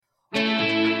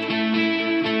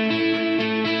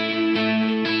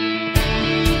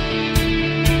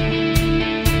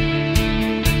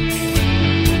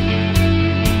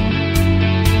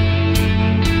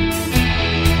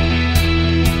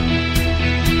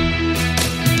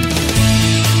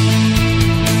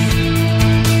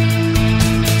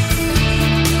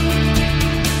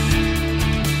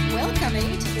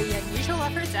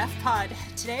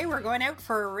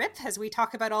for a rip as we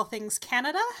talk about all things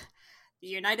Canada, the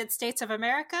United States of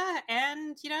America,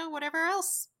 and, whatever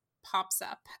else pops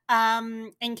up.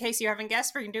 In case you haven't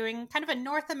guessed, we're doing kind of a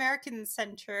North American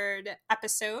centered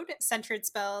episode, centered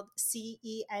spelled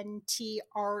CENTRE,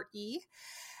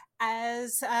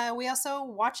 as we also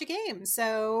watch a game.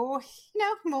 So,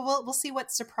 we'll see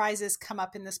what surprises come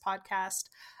up in this podcast.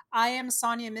 I am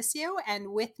Sonia Missio,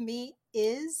 and with me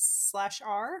is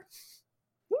 /R.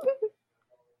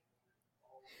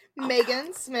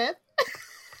 Megan Smith.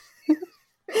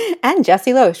 And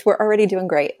Jessie Loesch. We're already doing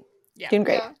great. Yeah. Doing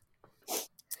great.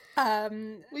 Yeah.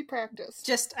 We practiced.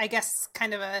 Just, I guess,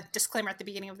 kind of a disclaimer at the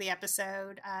beginning of the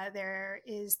episode. There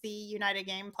is the United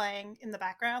game playing in the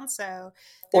background, so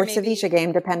or Savisha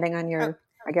game, depending on your,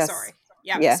 I guess. Sorry.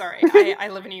 Yeah. Sorry. I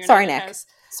live in a United Sorry, Nick. house.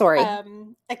 Sorry.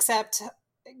 Except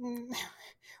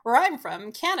where I'm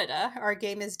from, Canada, our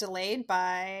game is delayed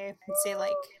by, I'd say,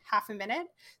 like half a minute.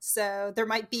 So there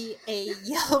might be a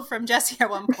yell from Jessie at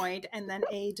one point, and then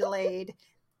a delayed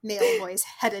male voice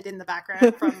headed in the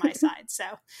background from my side. So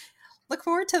look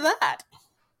forward to that.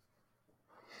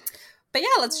 But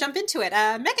yeah, let's jump into it.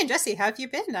 Megan, Jessie, how have you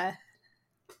been?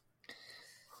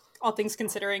 All things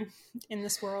considering in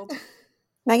this world.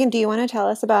 Megan, do you want to tell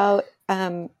us about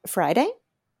Friday?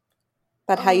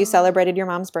 About how you celebrated your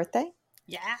mom's birthday?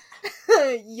 Yeah.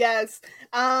 Yes.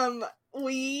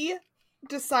 We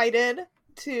decided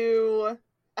to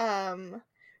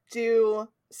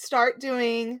start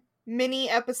doing mini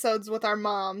episodes with our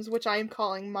moms, which I am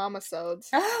calling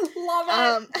Mamasodes.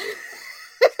 Love it.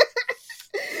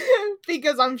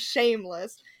 Because I'm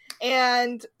shameless.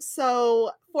 And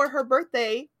so for her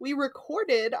birthday, we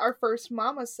recorded our first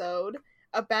Mamasode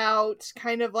about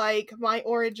kind of like my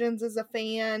origins as a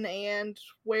fan and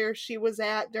where she was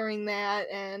at during that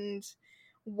and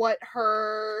what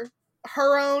her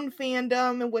own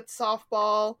fandom with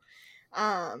softball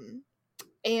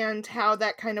and how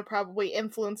that kind of probably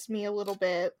influenced me a little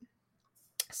bit.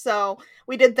 So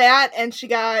we did that, and she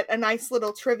got a nice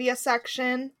little trivia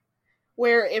section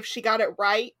where if she got it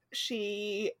right,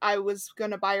 I was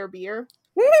gonna buy her beer,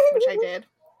 which I did.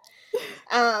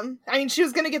 She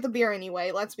was gonna get the beer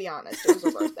anyway, let's be honest. It was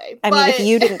her birthday. If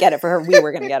you didn't get it for her, we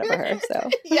were gonna get it for her, so.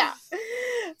 Yeah.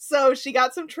 So she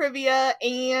got some trivia,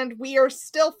 and we are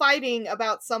still fighting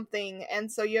about something,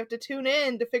 and so you have to tune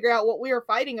in to figure out what we are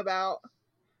fighting about.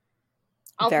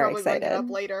 I'll Very probably bring it excited. up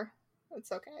later.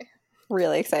 It's okay.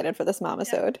 Really excited for this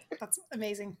Mamasode. Yeah, that's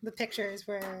amazing. The pictures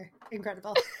were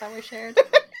incredible that were shared.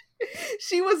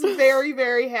 She was very,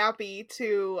 very happy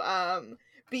to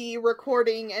be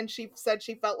recording, and she said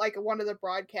she felt like one of the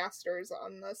broadcasters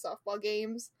on the softball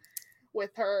games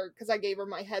with her, because I gave her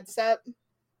my headset.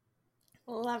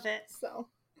 Love it. So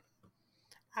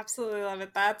absolutely love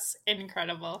it. That's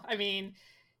incredible. Give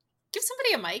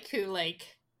somebody a mic who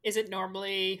isn't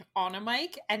normally on a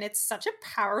mic, and it's such a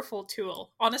powerful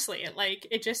tool. Honestly,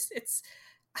 it's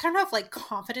I don't know if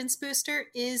confidence booster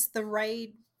is the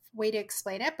right way to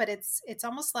explain it, but it's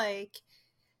almost like,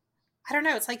 I don't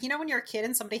know, it's like, when you're a kid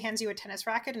and somebody hands you a tennis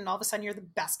racket and all of a sudden you're the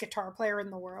best guitar player in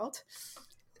the world.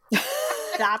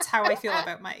 That's how I feel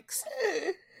about mics.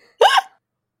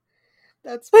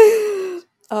 That's perfect.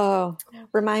 Oh,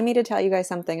 remind me to tell you guys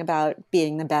something about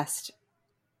being the best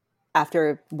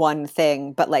after one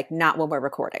thing, but not when we're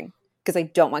recording, because I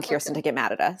don't want Kirsten to get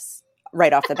mad at us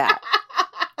right off the bat.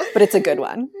 But it's a good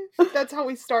one. That's how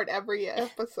we start every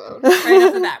episode. Right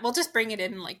off the bat. We'll just bring it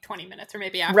in 20 minutes or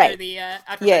maybe after the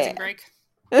advertising break.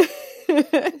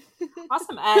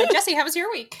 Awesome. Jessie, how was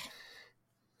your week?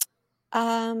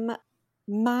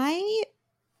 My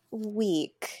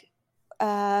week,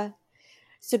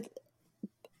 so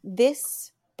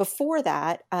this, before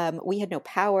that, we had no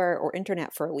power or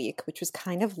internet for a week, which was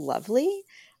kind of lovely.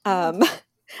 I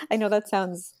know that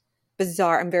sounds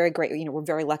bizarre. I'm very grateful. We're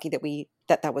very lucky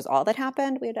that was all that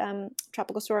happened. We had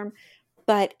tropical storm,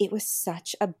 but it was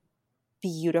such a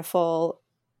beautiful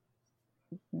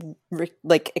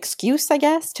excuse, I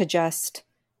guess, to just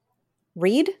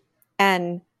read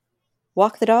and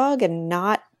walk the dog and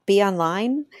not be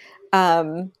online.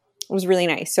 It was really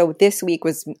nice. So this week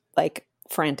was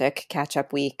frantic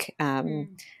catch-up week.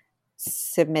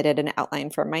 Submitted an outline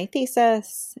for my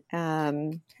thesis.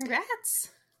 Congrats.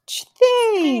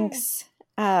 Thanks.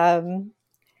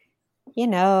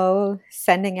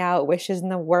 Sending out wishes in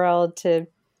the world to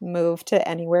move to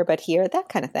anywhere but here, that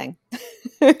kind of thing.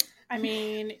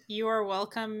 You are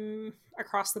welcome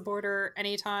across the border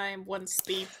anytime once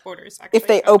the borders actually if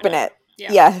they open it.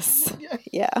 Yeah. Yes.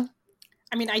 Yeah.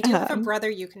 I do have a brother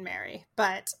you can marry,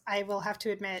 but I will have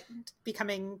to admit,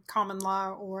 becoming common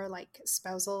law or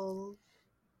spousal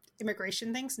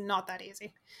immigration things, not that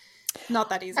easy. Not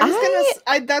that easy. I was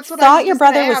gonna. That's what I thought was your just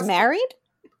gonna brother was ask. married.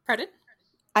 Pardon?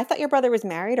 I thought your brother was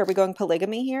married. Are we going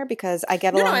polygamy here? Because I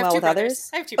get No, along I have well two with brothers. others.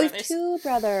 I have two Oh, you have brothers. two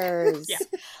brothers. Yeah.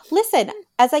 Listen,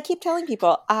 as I keep telling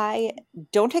people, I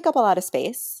don't take up a lot of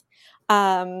space.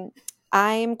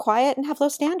 I'm quiet and have low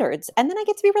standards. And then I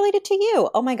get to be related to you.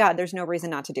 Oh my God, there's no reason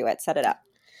not to do it. Set it up.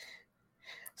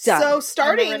 Done. So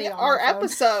starting already on our my phone.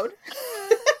 episode.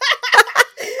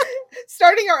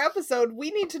 Starting our episode,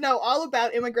 we need to know all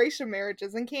about immigration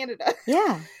marriages in Canada.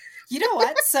 Yeah. You know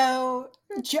what? So,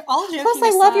 all joking Plus,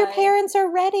 I love your aside- parents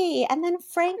already. And then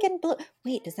Frank and Blue.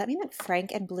 Wait, does that mean that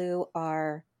Frank and Blue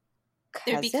are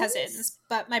They'd cousins? be cousins,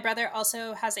 but my brother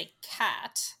also has a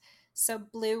cat. So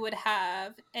Blue would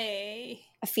have a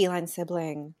feline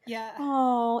sibling. yeah.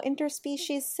 Oh,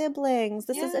 interspecies siblings.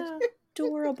 This is Yeah.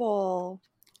 adorable.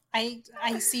 I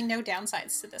see no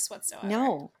downsides to this whatsoever.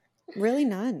 No, really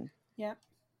none. Yep.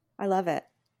 I love it.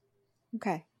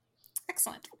 Okay,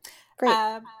 Excellent.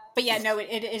 great. But yeah, no,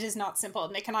 it is not simple.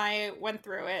 Nick and I went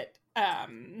through it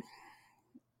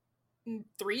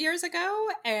 3 years ago,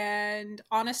 and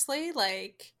honestly,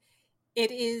 like,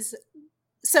 it is.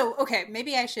 So, okay,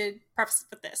 maybe I should preface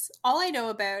with this. All I know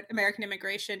about American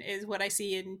immigration is what I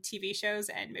see in TV shows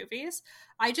and movies.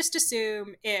 I just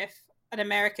assume if an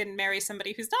American marries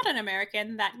somebody who's not an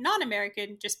American, that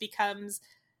non-American just becomes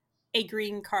a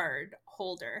green card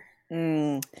holder.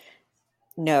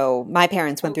 No, my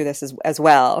parents went through this as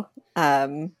well.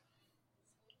 And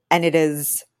it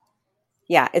is,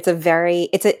 yeah, it's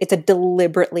a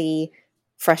deliberately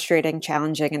frustrating,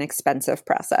 challenging, and expensive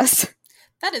process.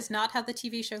 That is not how the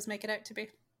TV shows make it out to be.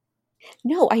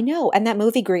 No, I know. And that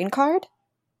movie Green Card,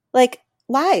 like,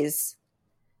 lies.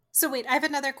 So wait, I have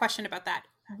another question about that.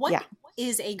 What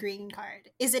is Yeah. a green card?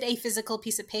 Is it a physical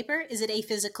piece of paper? Is it a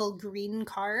physical green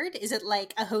card? Is it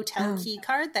like a hotel key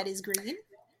card that is green?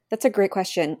 That's a great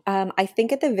question. I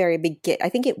think at the very beginning, I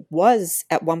think it was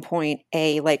at one point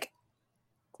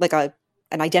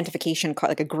an identification card,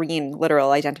 like a green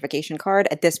literal identification card.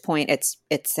 At this point, it's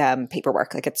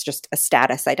paperwork. Like, it's just a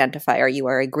status identifier. You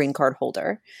are a green card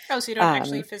holder. Oh, so you don't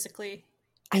actually physically.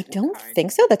 I get the don't card.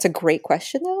 think so. That's a great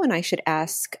question, though, and I should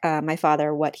ask my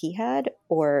father what he had,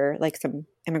 or like some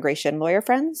immigration lawyer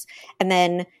friends. And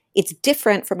then it's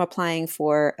different from applying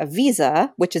for a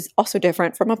visa, which is also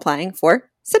different from applying for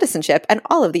citizenship. And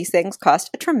all of these things cost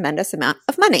a tremendous amount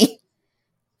of money.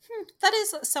 That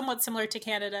is somewhat similar to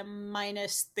Canada,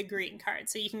 minus the green card.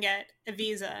 So you can get a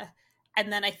visa,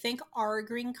 and then I think our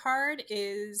green card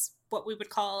is what we would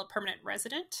call a permanent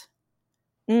resident.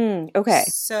 Okay.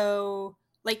 So,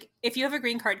 like, if you have a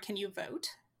green card, can you vote?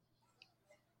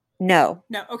 No.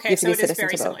 No. You Okay, have to so be a it is citizen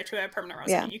very to vote. similar to a permanent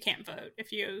resident. Yeah. You can't vote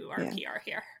if you are a PR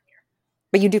here.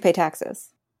 But you do pay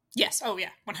taxes. Yes. Oh, yeah.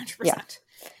 100%.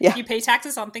 Yeah. You pay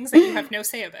taxes on things that you have no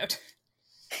say about.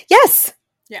 Yes.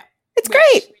 Yeah. It's Which,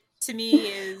 great. To me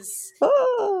is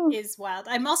wild.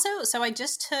 I'm also, so I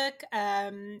just took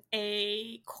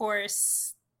a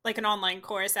course, like an online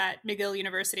course at McGill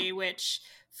University, which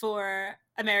for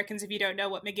Americans, if you don't know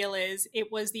what McGill is,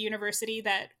 it was the university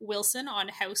that Wilson on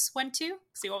House went to,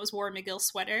 because he always wore a McGill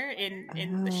sweater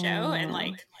in the show, and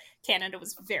like Canada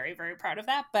was very, very proud of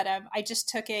that. But I just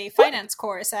took a finance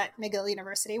course at McGill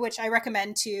University, which I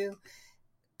recommend to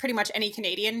pretty much any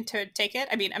Canadian to take it.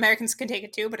 I mean, Americans can take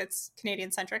it too, but it's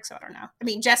Canadian centric, so I don't know. I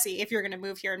mean, Jesse, if you're going to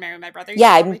move here and marry my brother,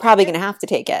 Yeah, I'm probably going to have to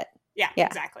take it. Yeah, Yeah.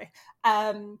 exactly.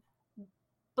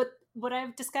 But what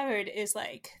I've discovered is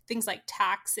like things like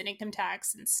tax and income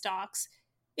tax and stocks.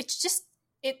 It's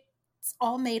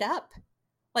all made up.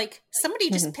 Like somebody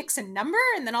just picks a number,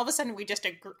 and then all of a sudden we just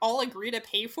all agree to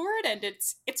pay for it, and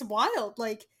it's wild.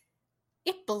 Like,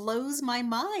 it blows my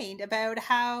mind about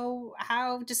how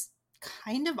just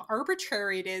kind of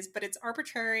arbitrary it is, but it's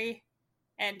arbitrary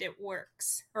and it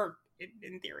works, or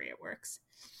in theory it works.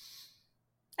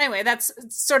 Anyway, that's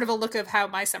sort of a look of how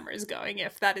my summer is going,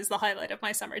 if that is the highlight of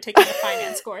my summer, taking a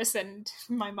finance course and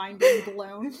my mind being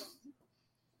blown.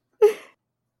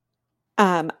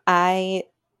 I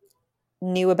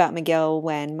knew about McGill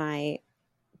when my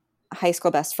high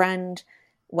school best friend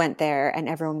went there, and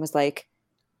everyone was like,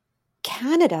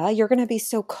 Canada, you're going to be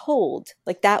so cold.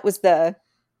 Like, that was the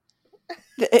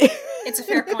It's a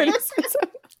fair point.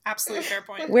 Absolute fair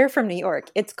point. We're from New York.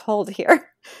 It's cold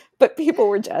here. But people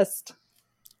were just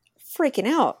freaking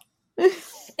out.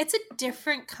 It's a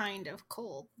different kind of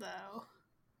cold, though.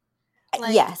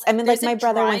 Like, yes. I mean, like, there's a my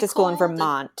brother went dry to school in cold,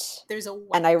 Vermont. There's a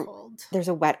wet and cold. There's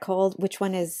a wet cold. Which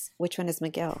one is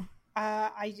McGill?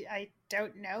 I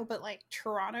don't know, but like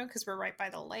Toronto, because we're right by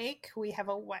the lake, we have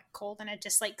a wet cold, and it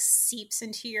just like seeps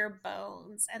into your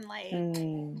bones, and like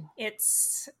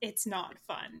it's not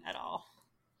fun at all.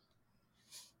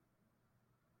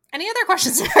 Any other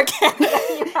questions about Canada?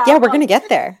 Yeah, we're gonna get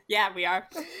there. Yeah, we are.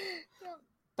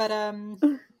 But I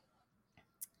was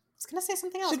gonna say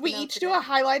something else. Should we each do a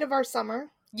highlight of our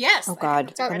summer? Yes. Oh God,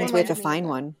 that that means reminds we have to me find of that.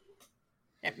 one.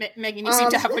 Yeah, Megan, you seem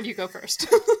to have one. You go first.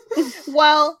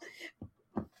 Well,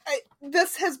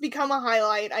 this has become a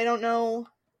highlight. I don't know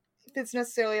if it's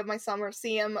necessarily of my summer.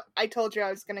 CM, I told you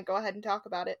I was going to go ahead and talk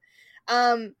about it.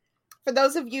 For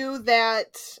those of you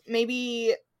that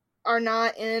maybe are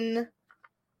not in,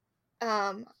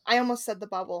 I almost said the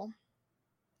bubble.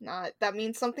 That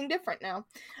means something different now.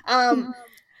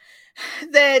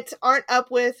 That aren't up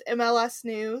with MLS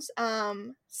news.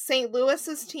 St.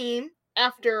 Louis's team,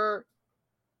 after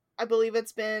I believe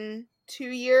it's been 2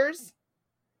 years.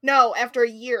 No, after a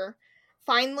year,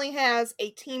 finally has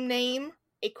a team name,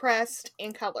 a crest,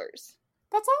 and colors.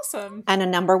 That's awesome. And a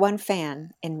number one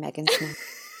fan in Megan Smith.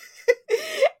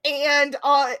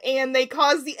 And they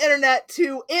caused the internet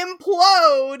to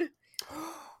implode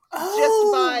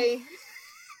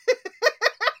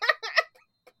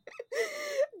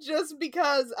just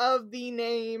because of the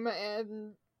name.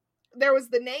 And there was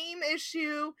the name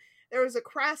issue, there was a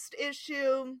crest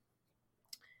issue.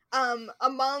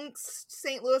 Amongst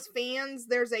St. Louis fans,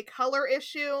 there's a color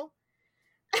issue.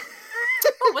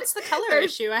 Oh, what's the color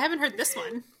issue? I haven't heard this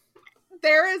one.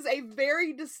 There is a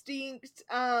very distinct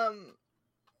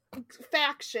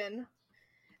faction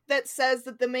that says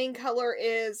that the main color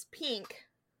is pink.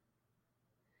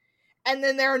 And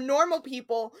then there are normal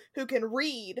people who can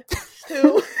read,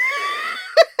 who...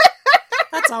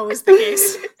 That's always the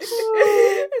case.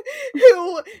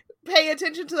 Who pay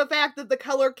attention to the fact that the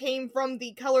color came from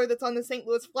the color that's on the St.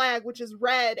 Louis flag, which is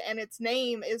red, and its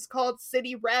name is called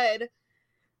City Red.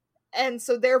 And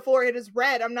so therefore it is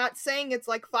red. I'm not saying it's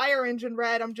like fire engine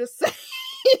red, I'm just saying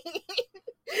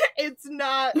it's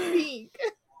not pink.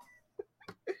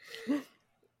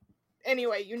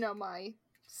 Anyway, you know my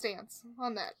stance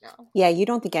on that now. Yeah, you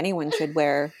don't think anyone should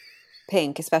wear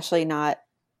pink, especially not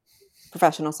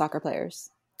professional soccer players.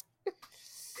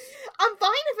 I'm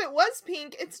fine if it was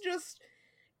pink. It's just,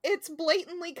 it's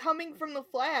blatantly coming from the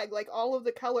flag. Like, all of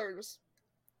the colors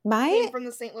came from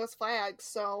the St. Louis flag,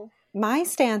 so... My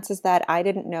stance is that I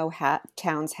didn't know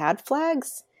towns had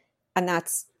flags, and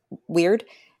that's weird.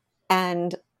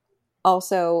 And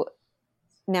also,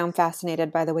 now I'm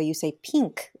fascinated by the way you say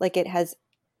pink. Like, it has,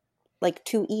 like,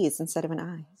 2 E's instead of an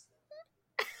I.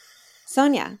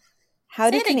 Sonia, how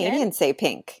do Canadians say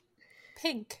pink?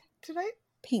 Pink. Did I?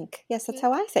 Pink. Yes, that's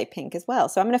how I say pink as well.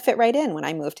 So I'm going to fit right in when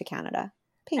I move to Canada.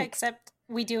 Pink. Except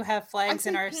we do have flags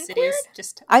in our cities. Weird?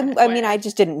 Just I mean, I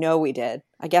just didn't know we did.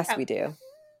 I guess we do.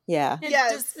 Yeah.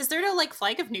 Yes. Is there no, like,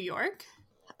 flag of New York?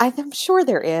 I'm sure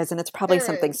there is, and it's probably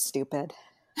something stupid.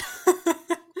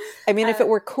 I mean, if it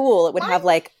were cool, it would have,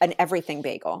 like, an everything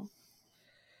bagel.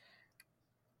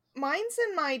 Mine's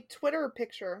in my Twitter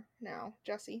picture now,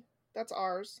 Jesse. That's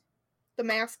ours. The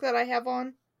mask that I have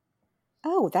on.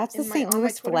 Oh, that's the St.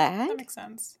 Louis flag? That makes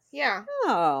sense. Yeah.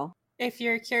 Oh. If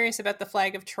you're curious about the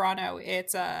flag of Toronto,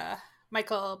 it's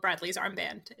Michael Bradley's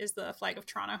armband is the flag of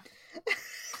Toronto.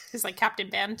 His, like,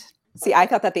 captain band. See, I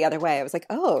thought that the other way. I was like,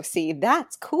 oh, see,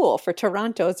 that's cool for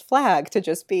Toronto's flag to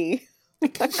just be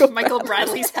Michael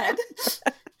Bradley's head. It's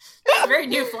a very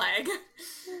new flag.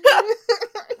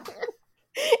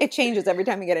 It changes every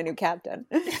time you get a new captain.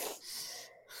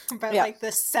 About like the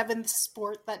 7th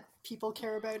sport that people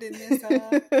care about in this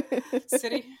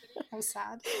city. How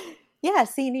sad. Yeah,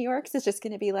 see, New York's is just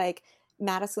going to be like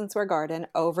Madison Square Garden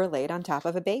overlaid on top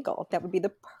of a bagel. That would be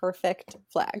the perfect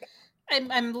flag.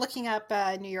 I'm looking up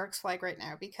New York's flag right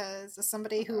now because as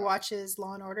somebody who watches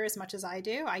Law and Order as much as I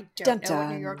do, I don't know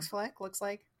what New York's flag looks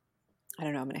like. I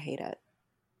don't know. I'm going to hate it.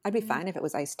 I'd be fine if it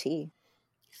was iced tea.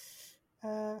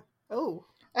 Oh,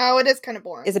 it is kind of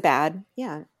boring. Is it bad?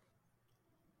 Yeah.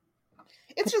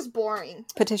 It's just boring.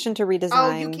 Petition to redesign.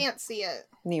 Oh, you can't see it.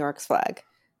 New York's flag.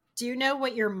 Do you know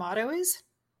what your motto is?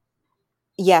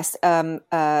 Yes.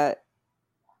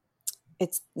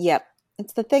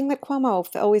 It's the thing that Cuomo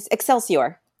always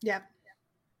Excelsior. Yep.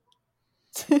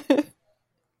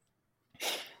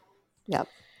 Yep.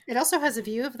 It also has a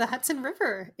view of the Hudson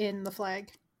River in the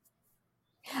flag.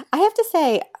 I have to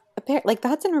say, like, the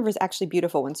Hudson River is actually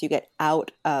beautiful once you get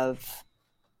out of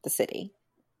the city.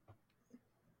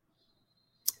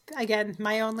 Again,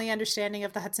 my only understanding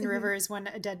of the Hudson River is when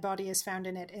a dead body is found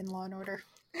in it in Law and Order.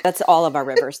 That's all of our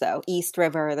rivers, though. East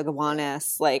River, the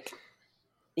Gowanus, like,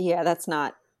 yeah, that's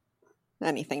not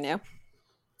anything new.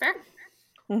 Fair.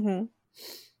 Mm-hmm.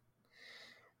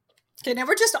 Okay, now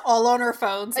we're just all on our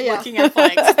phones looking at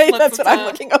flags. That's what I'm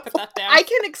looking up. Put that down. I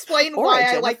can explain why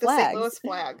I like the St. Louis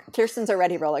flag. Kirsten's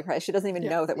already rolling her eyes. She doesn't even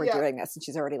know that we're doing this, and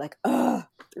she's already like, ugh.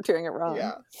 They're doing it wrong.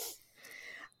 Yeah.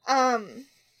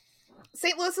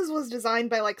 St. Louis's was designed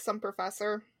by like some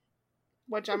professor,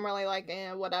 which I'm really like,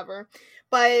 whatever.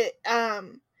 But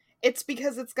it's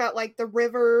because it's got like the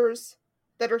rivers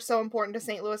that are so important to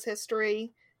St. Louis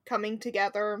history coming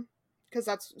together, because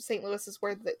that's St. Louis is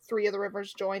where the 3 of the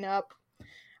rivers join up,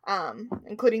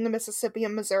 including the Mississippi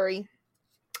and Missouri.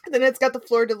 And then it's got the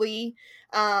fleur-de-lis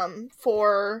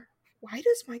for... Why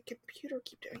does my computer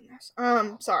keep doing this?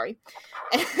 Sorry.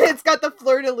 It's got the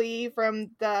fleur-de-lis from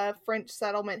the French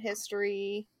settlement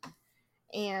history,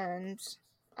 and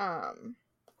I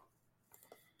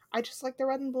just like the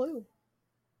red and blue.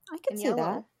 I can see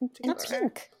that. And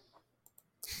pink.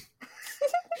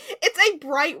 It's a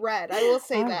bright red, I will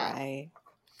say that. Right.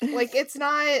 Like, it's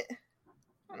not...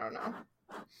 I don't know.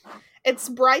 It's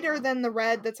brighter than the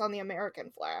red that's on the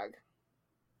American flag.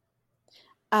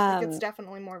 Like, it's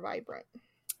definitely more vibrant.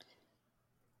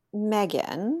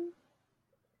 Megan.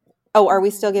 Oh, are we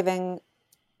still giving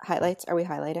highlights? Are we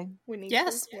highlighting? We need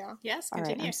Yes. to, yeah. Yes, All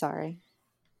continue. right, I'm sorry.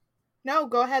 No,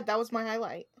 go ahead. That was my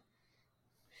highlight.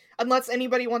 Unless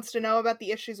anybody wants to know about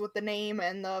the issues with the name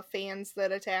and the fans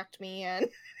that attacked me and...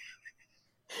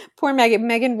 Poor Megan.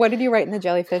 Megan, what did you write in the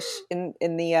jellyfish in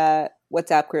the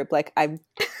WhatsApp group? Like, I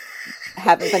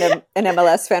haven't been an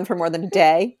MLS fan for more than a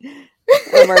day.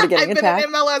 I'm already getting attacked.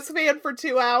 I've been an MLS fan for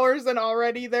 2 hours and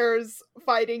already there's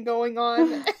fighting going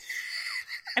on.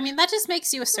 I mean, that just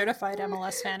makes you a certified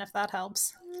MLS fan, if that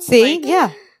helps. See? Like,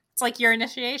 yeah. It's like your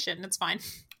initiation. It's fine.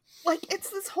 Like, it's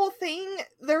this whole thing.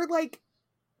 They're like,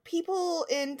 people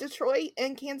in Detroit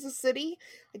and Kansas City,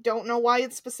 I don't know why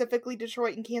it's specifically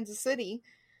Detroit and Kansas City,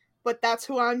 but that's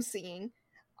who I'm seeing,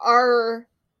 are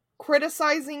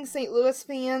criticizing St. Louis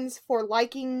fans for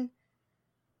liking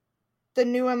the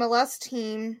new MLS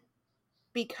team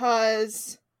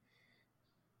because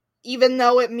even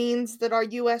though it means that our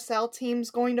USL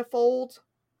team's going to fold,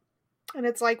 and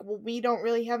it's like, well, we don't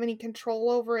really have any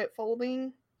control over it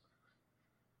folding.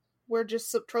 We're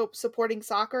just supporting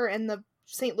soccer, and the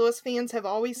St. Louis fans have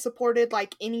always supported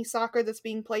like any soccer that's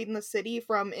being played in the city,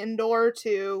 from indoor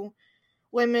to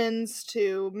women's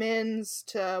to men's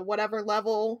to whatever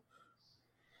level.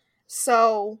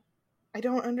 So I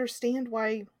don't understand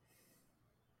why.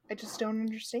 I just don't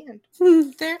understand.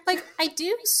 They're like, I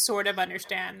do sort of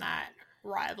understand that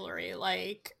rivalry.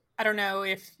 Like, I don't know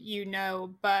if you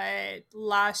know, but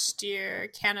last year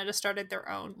Canada started their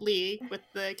own league with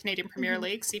the Canadian Premier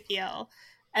League, CPL.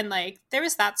 And like, there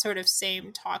was that sort of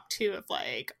same talk too of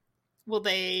like, will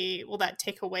that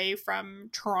take away from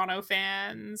Toronto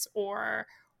fans or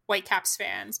Whitecaps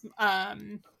fans?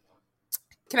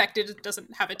 Quebec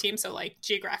doesn't have a team, so like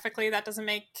geographically that doesn't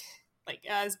make like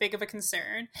as big of a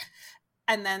concern.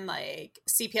 And then like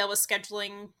CPL was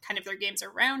scheduling kind of their games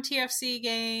around TFC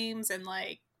games, and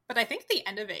like, but I think at the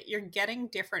end of it, you're getting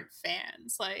different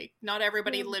fans. Like, not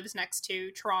everybody lives next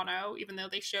to Toronto, even though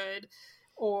they should,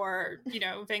 or, you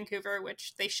know, Vancouver,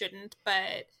 which they shouldn't.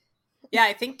 But yeah,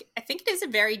 I think it is a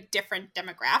very different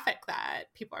demographic that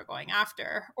people are going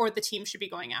after, or the team should be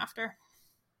going after.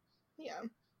 Yeah.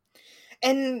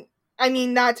 And I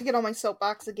mean, not to get on my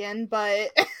soapbox again, but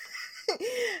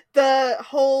the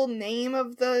whole name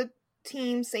of the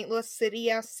team, St. Louis City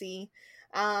SC,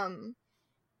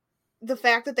 the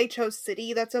fact that they chose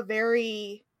city, that's a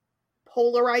very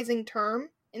polarizing term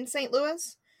in St.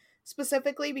 Louis,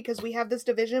 specifically because we have this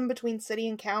division between city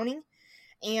and county,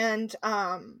 and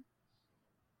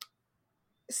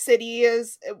city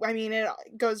is, I mean, it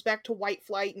goes back to white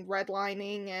flight and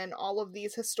redlining and all of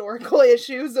these historical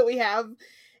issues that we have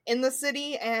in the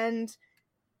city, and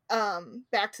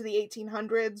back to the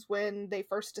 1800s when they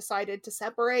first decided to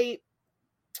separate.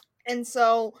 And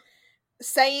so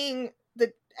saying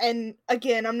that, and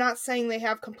again, I'm not saying they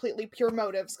have completely pure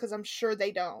motives, because I'm sure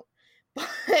they don't,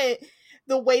 but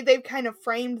the way they've kind of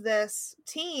framed this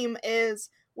team is,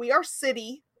 we are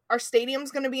city, our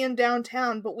stadium's going to be in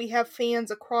downtown, but we have fans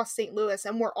across St. Louis,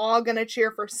 and we're all going to cheer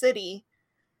for city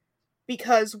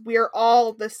because we're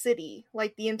all the city.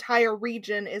 Like, the entire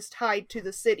region is tied to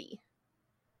the city.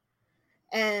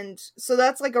 And so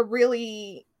that's like a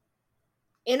really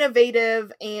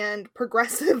innovative and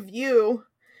progressive view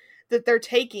that they're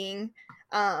taking.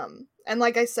 And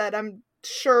like I said, I'm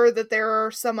sure that there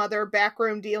are some other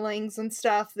backroom dealings and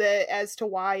stuff that as to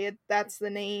why that's the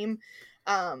name.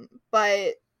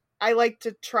 But I like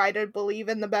to try to believe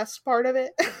in the best part of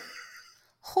it.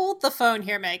 Hold the phone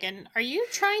here, Megan. Are you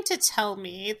trying to tell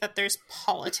me that there's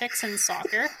politics in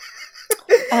soccer?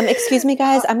 Excuse me,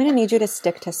 guys. I'm going to need you to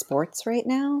stick to sports right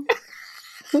now.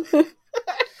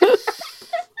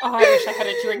 Oh, I wish I had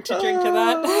a drink to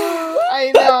that.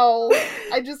 I know.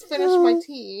 I just finished my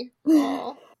tea.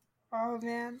 Oh. Oh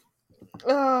man.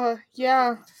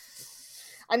 Yeah.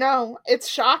 I know. It's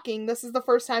shocking. This is the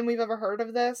first time we've ever heard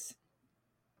of this.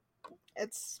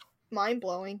 It's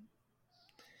mind-blowing.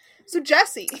 So,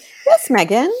 Jesse. Yes,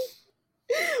 Megan.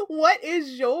 What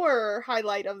is your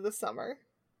highlight of the summer?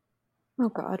 Oh,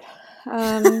 God.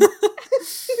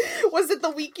 Was it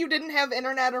the week you didn't have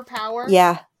internet or power?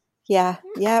 Yeah,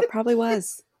 it probably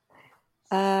was.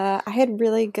 I had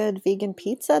really good vegan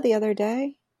pizza the other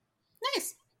day.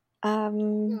 Nice.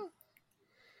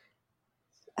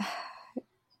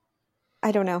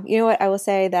 I don't know. You know what? I will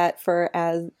say that for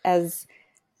as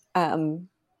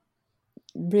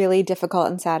really difficult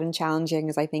and sad and challenging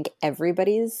as I think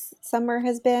everybody's summer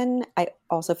has been, I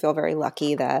also feel very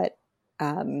lucky that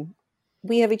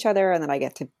we have each other and that I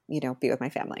get to, be with my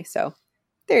family. So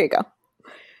there you go.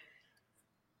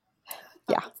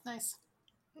 Yeah. That's nice.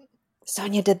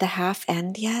 Sonia, did the half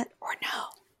end yet or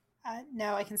no?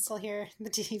 No, I can still hear the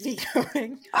TV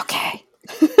going. Okay.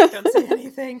 Don't say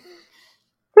anything.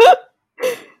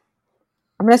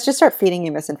 I'm going to just start feeding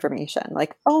you misinformation.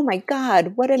 Like, oh my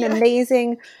God, what an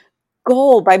amazing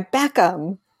goal by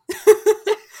Beckham.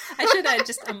 I should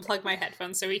just unplug my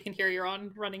headphones so we can hear your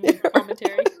own running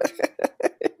commentary.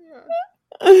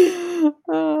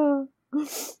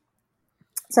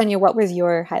 Sonia, what was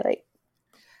your highlight?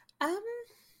 I don't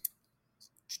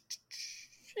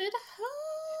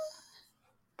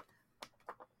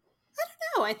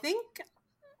know. I think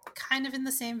kind of in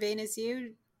the same vein as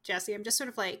you, Jesse, I'm just sort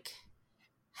of like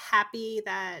happy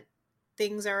that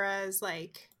things are as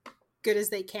like good as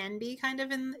they can be kind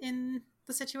of in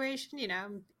the situation,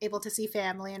 I'm able to see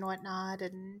family and whatnot.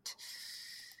 And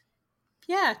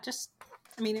yeah, just,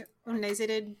 I mean, Udinese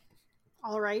did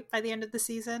all right by the end of the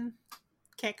season.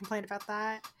 Can't complain about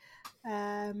that.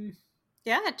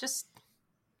 Yeah, just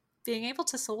being able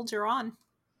to soldier on.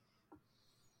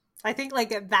 I think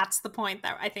like that's the point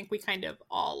that I think we kind of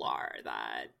all are,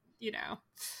 that,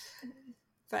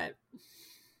 but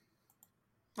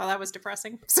well, that was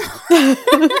depressing. So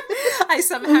I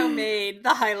somehow made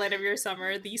the highlight of your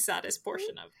summer the saddest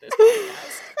portion of this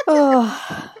podcast.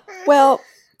 Oh, well,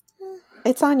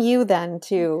 it's on you then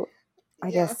to,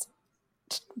 I guess,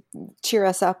 cheer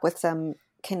us up with some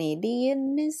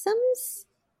Canadianisms.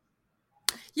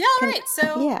 Yeah, all right.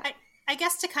 So yeah. I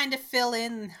guess to kind of fill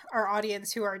in our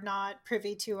audience who are not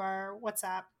privy to our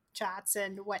WhatsApp chats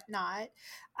and whatnot.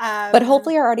 But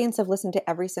hopefully our audience have listened to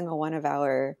every single one of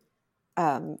our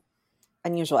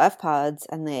unusual F-pods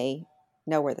and they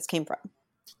know where this came from.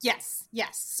 Yes.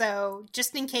 So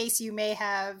just in case you may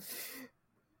have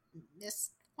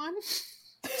missed one.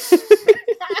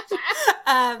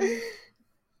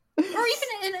 Or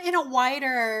even in a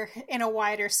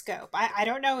wider scope. I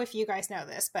don't know if you guys know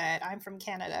this, but I'm from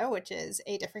Canada, which is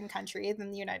a different country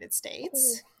than the United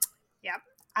States. Yep.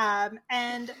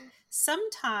 And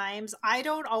sometimes I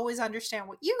don't always understand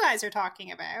what you guys are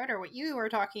talking about or what you are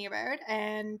talking about,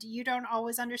 and you don't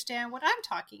always understand what I'm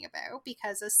talking about,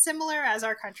 because as similar as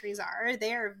our countries are,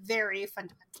 they are very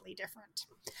fundamentally different.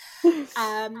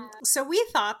 So we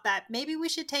thought that maybe we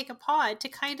should take a pod to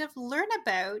kind of learn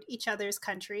about each other's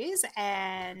countries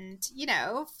and,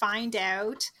 find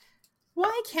out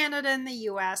why Canada and the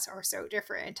US are so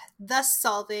different, thus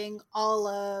solving all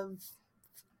of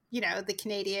the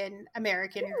Canadian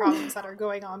American problems that are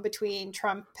going on between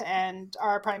Trump and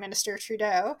our Prime Minister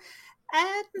Trudeau,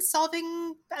 and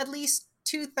solving at least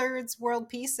 2/3 world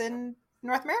peace in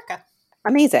North America.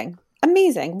 Amazing.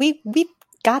 We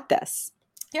got this.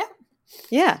 Yeah.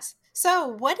 Yes. So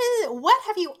what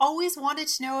have you always wanted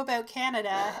to know about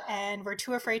Canada and were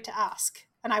too afraid to ask?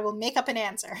 And I will make up an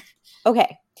answer.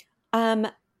 Okay.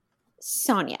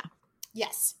 Sonia.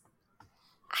 Yes.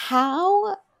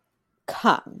 How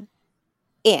come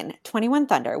in 21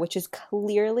 Thunder, which is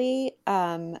clearly,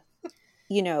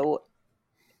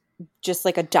 just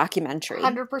like a documentary.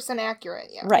 100% accurate,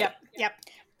 yeah. Right. Yep.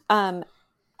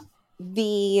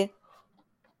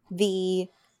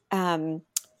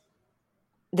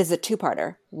 This is a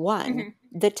two-parter. One,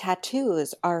 the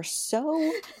tattoos are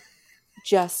so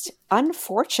just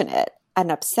unfortunate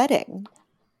and upsetting.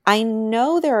 I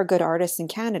know there are good artists in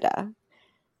Canada,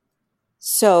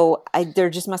 so there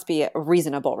just must be a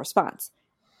reasonable response.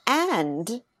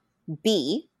 And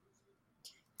B.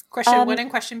 Question 1 and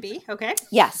question B, okay?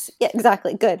 Yes, yeah,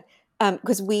 exactly. Good.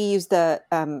 Because we use the,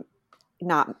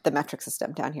 not the metric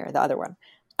system down here, the other one.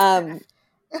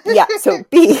 Yeah, so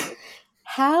B.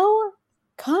 How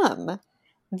come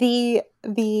the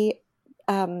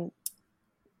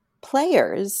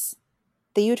players,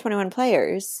 the U21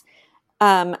 players,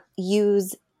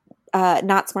 use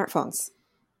not smartphones?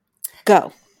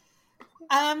 Go.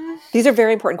 These are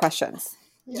very important questions.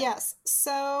 Yes.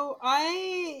 So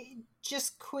I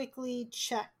just quickly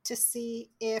checked to see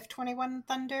if 21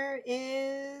 Thunder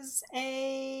is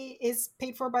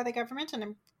paid for by the government, and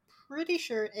I'm pretty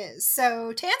sure it is.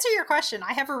 So to answer your question,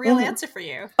 I have a real answer for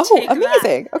you. Oh, Take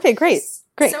amazing. that. Okay, great.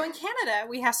 So in Canada,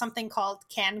 we have something called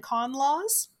CanCon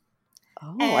laws.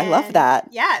 Oh, I love that.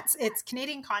 Yeah, it's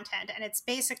Canadian content, and it's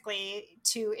basically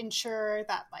to ensure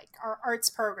that like our arts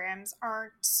programs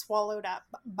aren't swallowed up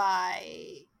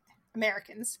by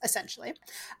Americans, essentially.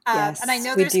 Yes, and I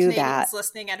know we there's do Canadians that.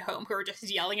 listening at home who are just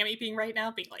yelling at me being right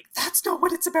now, being like, that's not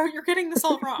what it's about. You're getting this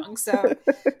all wrong. So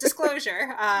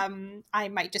disclosure, I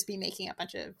might just be making a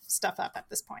bunch of stuff up at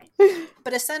this point.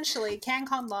 But essentially,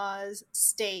 CanCon laws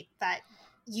state that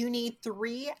you need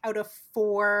 3 out of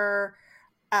 4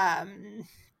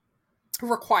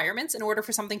 requirements in order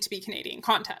for something to be Canadian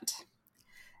content.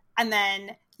 And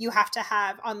then you have to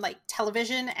have, on like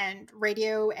television and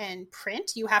radio and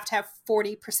print, you have to have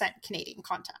 40% Canadian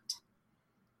content.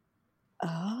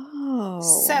 Oh.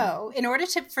 So in order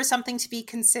for something to be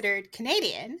considered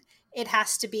Canadian, it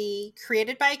has to be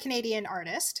created by a Canadian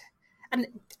artist. And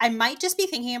I might just be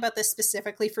thinking about this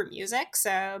specifically for music,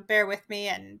 so bear with me,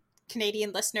 and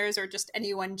Canadian listeners or just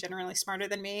anyone generally smarter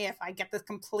than me, if I get this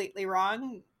completely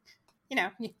wrong, you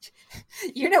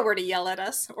know where to yell at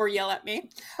us or yell at me.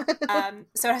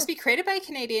 So it has to be created by a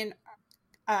Canadian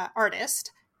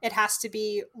artist. It has to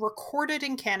be recorded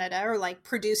in Canada or like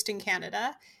produced in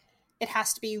Canada. It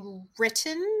has to be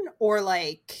written or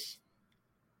like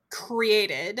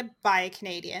created by a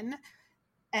Canadian.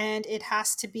 And it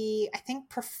has to be, I think,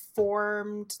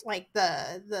 performed like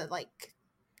the like,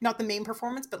 not the main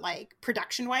performance, but like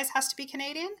production wise has to be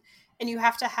Canadian. And you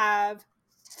have to have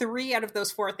 3 out of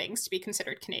those 4 things to be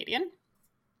considered Canadian.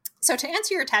 So to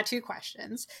answer your tattoo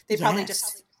questions, they probably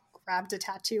just grabbed a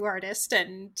tattoo artist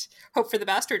and hope for the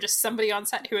best, or just somebody on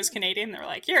set who is Canadian. They're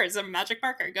like, here's a magic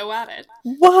marker, go at it.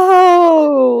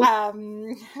 Whoa!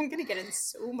 I'm gonna get in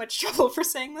so much trouble for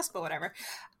saying this, but whatever.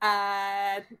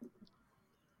 And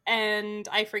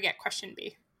I forget question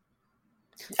B.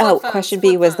 Question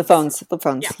B was the phones. The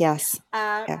phones, yeah. yes.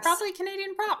 Probably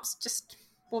Canadian props. Just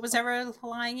what was ever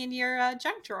lying in your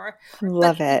junk drawer.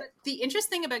 Love it. The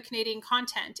interesting about Canadian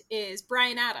content is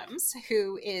Bryan Adams,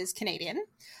 who is Canadian,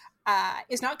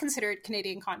 is not considered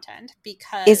Canadian content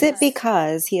because... Is it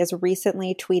because he has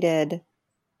recently tweeted,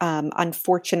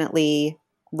 unfortunately,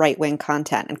 right-wing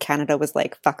content, and Canada was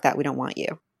like, fuck that, we don't want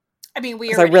you? I mean,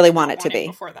 I really want it to be.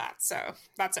 Before that, so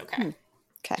that's okay.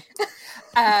 Okay.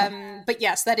 But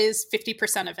yes, that is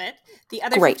 50% of it. The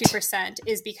other 50%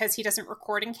 is because he doesn't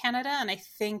record in Canada, and I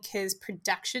think his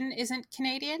production isn't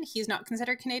Canadian. He's not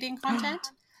considered Canadian content.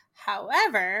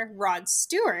 However, Rod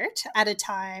Stewart, at a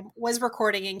time, was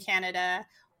recording in Canada,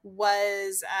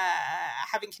 was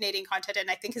having Canadian content,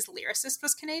 and I think his lyricist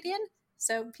was Canadian,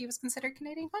 so he was considered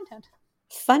Canadian content.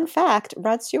 Fun fact,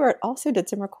 Rod Stewart also did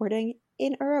some recording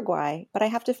in Uruguay, but I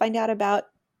have to find out about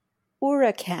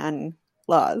Huracan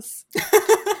laws.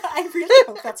 I really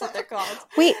hope that's what they're called.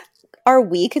 Wait, are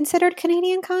we considered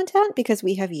Canadian content because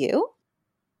we have you?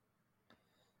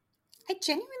 I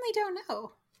genuinely don't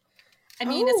know. I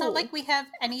mean, it's not like we have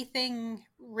anything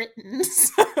written.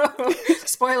 So,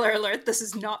 spoiler alert, this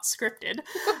is not scripted.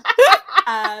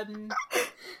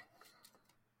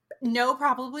 No,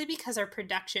 probably because our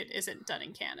production isn't done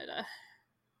in Canada.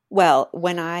 Well,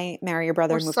 when I marry your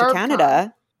brother and move to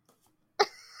Canada,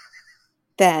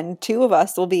 then 2 of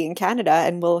us will be in Canada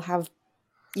and we'll have,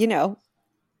 50%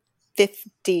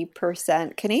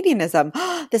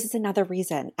 Canadianism. This is another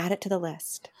reason. Add it to the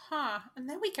list. Huh. And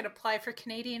then we could apply for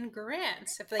Canadian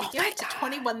grants if they give it to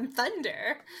 21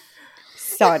 Thunder.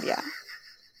 Sonia.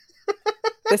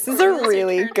 This is a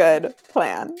really good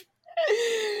plan.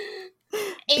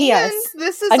 P.S.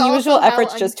 This is Unusual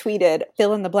Efforts just tweeted,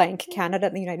 fill in the blank, Canada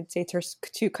and the United States are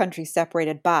 2 countries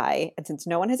separated by, and since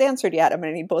no one has answered yet, I'm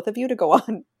going to need both of you to go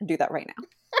on and do that right now.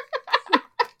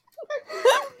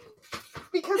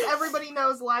 Because everybody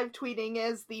knows live tweeting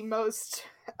is the most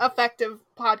effective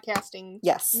podcasting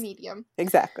medium.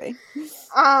 Exactly.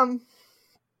 What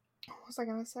was I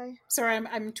going to say? Sorry,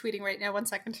 I'm tweeting right now. 1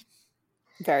 second.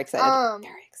 Very excited.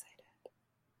 Very excited.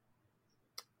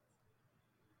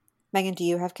 Megan, do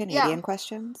you have Canadian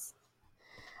questions?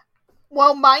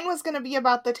 Well, mine was going to be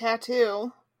about the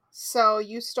tattoo, so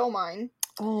you stole mine.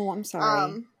 Oh, I'm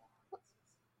sorry.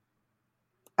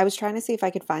 I was trying to see if I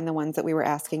could find the ones that we were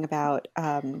asking about.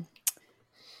 I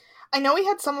know we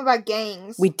had some about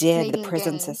gangs. We did, Canadian the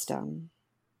prison gangs. system.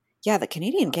 Yeah, the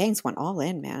Canadian gangs went all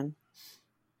in, man.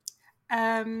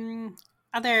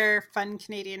 Other fun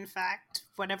Canadian fact,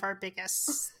 one of our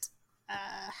biggest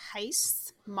heists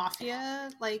mafia,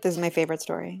 like This is my favorite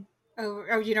story.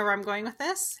 oh, you know where I'm going with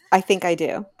this? I think I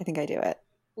do it.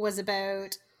 Was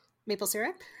about maple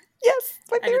syrup. Yes,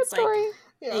 my And favorite it's like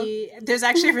story. there's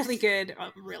actually a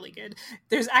really good.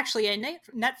 There's actually a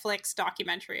Netflix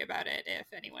documentary about it if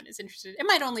anyone is interested. It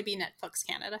might only be Netflix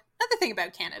Canada. Another thing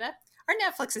about Canada, our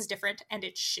Netflix is different and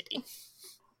it's shitty.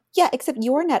 Yeah, except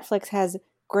your Netflix has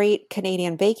great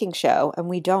Canadian baking show and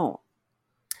we don't.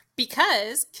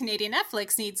 Because Canadian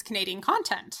Netflix needs Canadian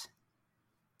content.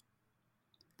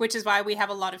 Which is why we have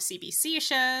a lot of CBC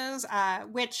shows,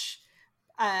 which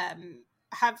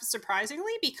have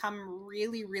surprisingly become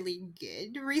really, really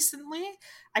good recently.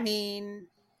 I mean,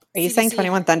 are you saying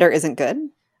 21 Thunder isn't good?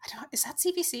 Is that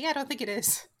CBC? I don't think it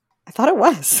is. I thought it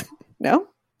was. No?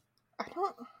 I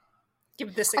don't.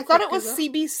 Give this. I thought it was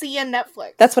CBC and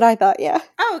Netflix. That's what I thought. Yeah.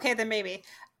 Oh, okay, then maybe.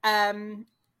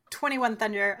 21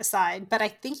 Thunder aside, but I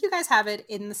think you guys have it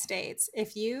in the States.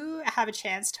 If you have a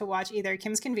chance to watch either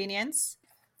Kim's Convenience,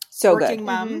 so Working good.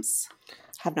 Moms,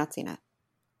 have not seen it.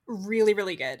 Really,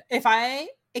 really good. If I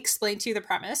explained to you the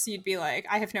premise, you'd be like,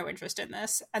 I have no interest in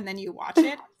this. And then you watch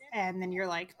it and then you're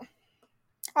like,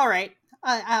 all right,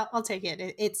 I'll take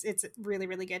it. It's really,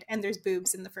 really good. And there's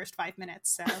boobs in the first 5 minutes.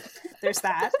 So there's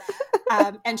that.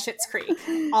 And Schitt's Creek.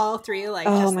 All three like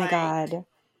oh my God.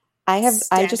 I just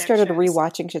started shows.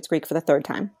 rewatching Schitt's Creek for the third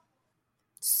time.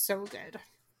 So good.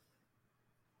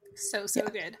 So Yeah.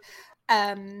 good.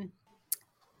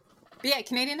 But yeah,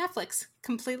 Canadian Netflix,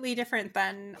 completely different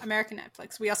than American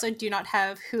Netflix. We also do not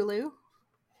have Hulu.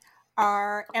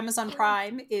 Our Amazon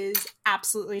Prime is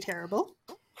absolutely terrible.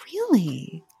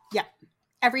 Really? Yeah.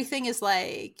 Everything is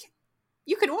like,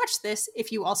 you could watch this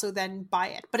if you also then buy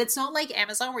it. But it's not like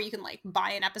Amazon where you can like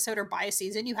buy an episode or buy a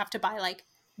season. You have to buy like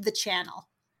the channel.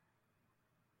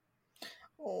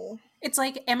 Oh. It's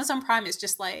like Amazon Prime is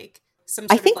just like some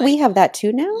I sort think of, like, we have that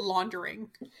too now. laundering.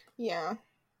 Yeah.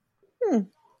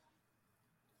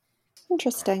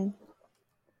 Interesting.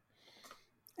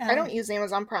 I don't use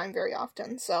Amazon Prime very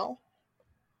often, so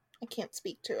I can't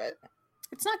speak to it.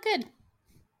 It's not good.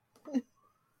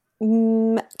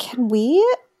 Can we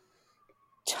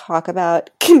talk about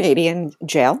Canadian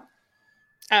jail?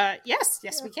 Yes,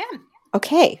 we can.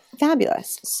 Okay,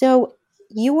 fabulous. So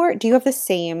do you have the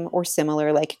same or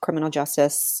similar like criminal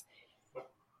justice?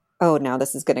 Oh, now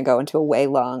this is going to go into a way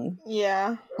long.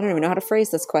 Yeah. I don't even know how to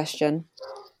phrase this question.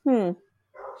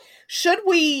 Should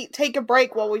we take a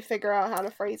break while we figure out how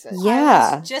to phrase it?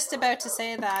 Yeah. I was just about to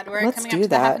say that. We're Let's coming do up to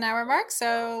the that. half an hour mark,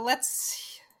 so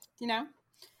let's,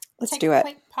 Let's take do a it.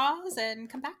 quick pause and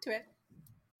come back to it.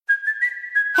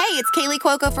 Hey, it's Kaylee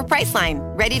Cuoco for Priceline.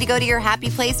 Ready to go to your happy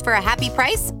place for a happy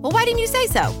price? Well, why didn't you say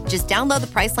so? Just download the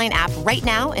Priceline app right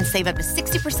now and save up to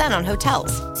 60% on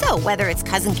hotels. So whether it's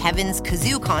Cousin Kevin's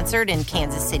Kazoo Concert in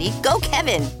Kansas City, go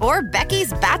Kevin, or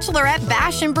Becky's Bachelorette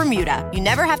Bash in Bermuda, you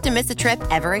never have to miss a trip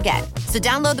ever again. So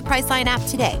download the Priceline app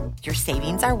today. Your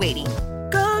savings are waiting.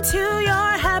 Go to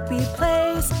your happy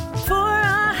place for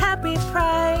a happy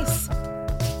price.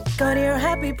 Go to your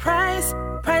happy price,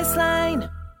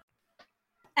 Priceline.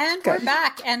 And Good. we're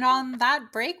back. And on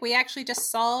that break, we actually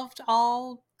just solved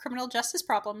all criminal justice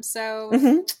problems. So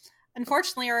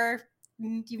unfortunately, or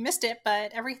you missed it,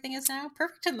 but everything is now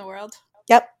perfect in the world.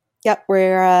 Yep.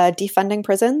 We're defunding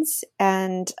prisons,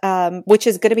 and which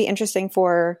is going to be interesting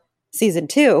for season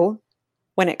 2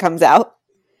 when it comes out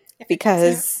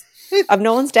because of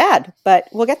Nolan's dad. But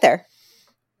we'll get there,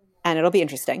 and it'll be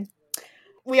interesting.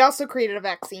 We also created a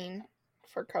vaccine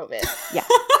for COVID. Yeah.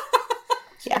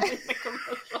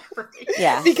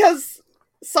 Yeah. Because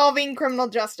solving criminal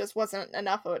justice wasn't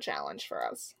enough of a challenge for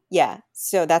us. Yeah.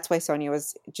 So that's why Sonia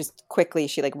was just quickly,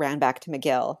 she like ran back to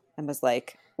McGill and was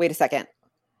like, wait a second.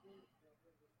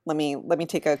 Let me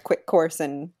take a quick course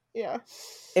in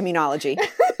immunology.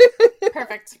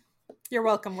 Perfect. You're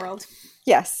welcome, world.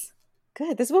 Yes.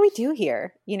 Good. This is what we do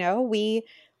here. We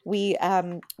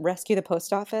rescue the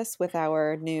post office with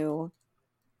our new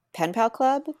pen pal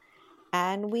club,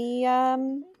 and we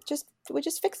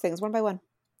just fix things one by one.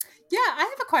 Yeah, I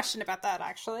have a question about that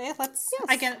actually.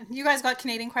 Again, you guys got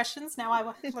Canadian questions.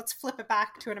 Now let's flip it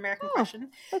back to an American question.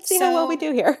 Let's see how well we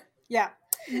do here. Yeah.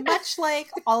 Much like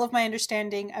all of my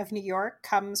understanding of New York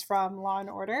comes from Law and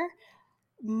Order,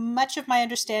 much of my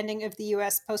understanding of the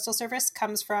U.S. Postal Service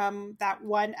comes from that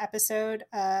one episode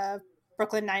of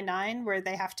Brooklyn Nine-Nine where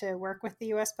they have to work with the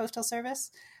U.S. Postal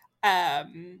Service.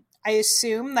 I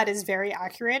assume that is very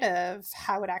accurate of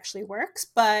how it actually works,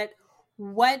 but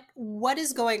what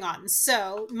is going on?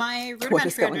 So my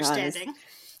rudimentary understanding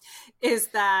is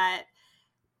that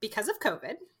because of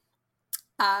COVID,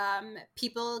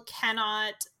 people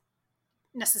cannot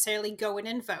necessarily go in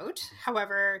and vote.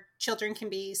 However, children can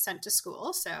be sent to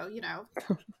school, so,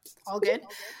 all good.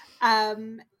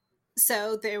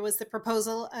 So there was the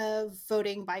proposal of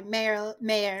voting by mail,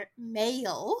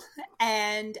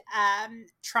 and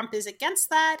Trump is against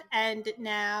that. And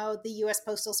now the U.S.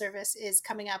 Postal Service is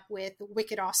coming up with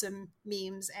wicked awesome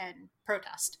memes and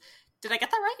protest. Did I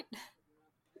get that right?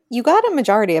 You got a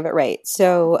majority of it right.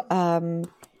 So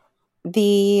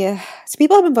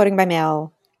people have been voting by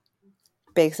mail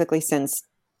basically since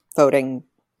voting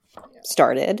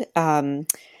started.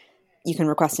 You can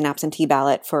request an absentee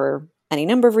ballot for any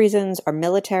number of reasons. Our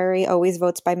military always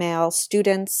votes by mail.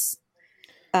 Students,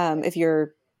 if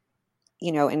you're,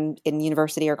 in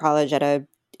university or college in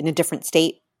a different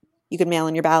state, you can mail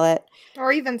in your ballot.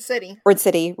 Or even city. Or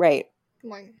city, right.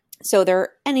 Like, so there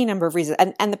are any number of reasons.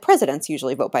 And the presidents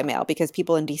usually vote by mail because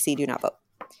people in D.C. do not vote.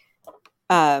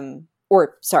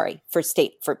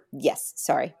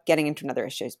 Getting into another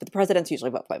issues. But the presidents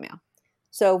usually vote by mail.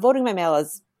 So voting by mail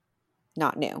is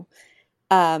not new.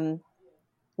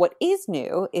 What is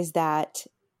new is that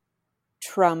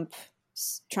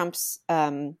Trump's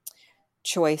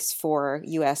choice for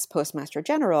U.S. Postmaster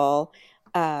General,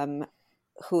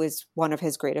 who is one of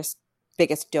his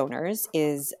biggest donors,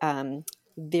 is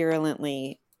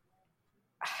virulently,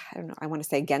 I don't know, I want to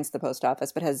say against the post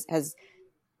office, but has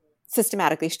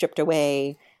systematically stripped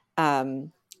away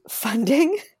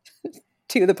funding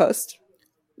to the Postal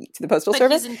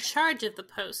Service. He's in charge of the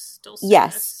Postal Service.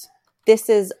 Yes. This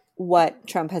is what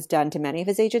Trump has done to many of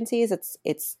his agencies.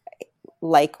 It's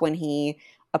like when he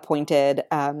appointed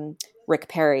Rick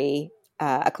Perry,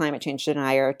 a climate change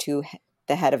denier, to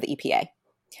the head of the EPA.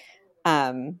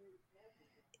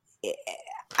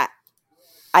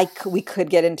 We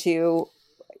could get into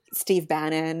Steve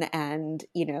Bannon and,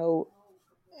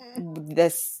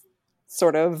 this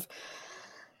sort of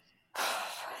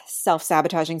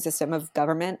self-sabotaging system of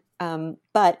government.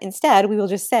 But instead, we will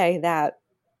just say that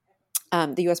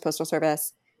the U.S. Postal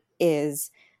Service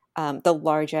is the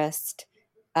largest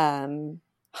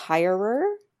hirer.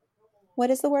 What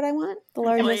is the word I want? The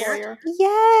largest employer.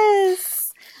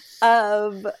 Yes.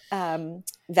 Of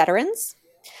veterans.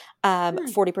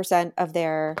 40% of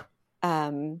their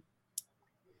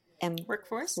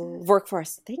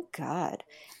workforce. Thank God.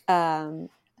 Are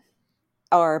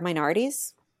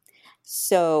minorities.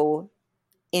 So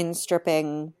in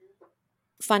stripping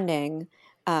funding,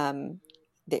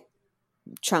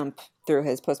 Trump, through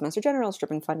his Postmaster General,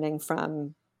 stripping funding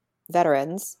from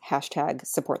veterans,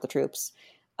 #support the troops,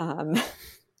 and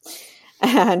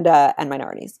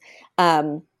minorities.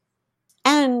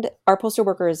 And our postal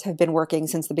workers have been working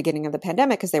since the beginning of the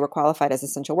pandemic because they were qualified as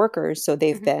essential workers. So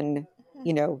they've been,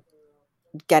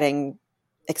 getting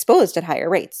exposed at higher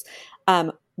rates.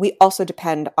 We also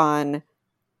depend on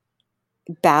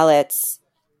ballots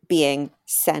being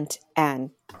sent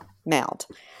and mailed.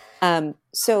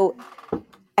 So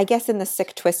I guess in the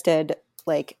sick, twisted,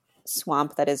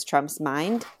 swamp that is Trump's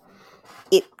mind,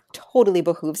 it totally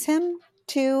behooves him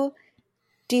to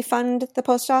defund the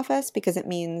post office because it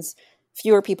means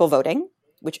fewer people voting,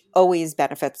 which always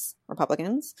benefits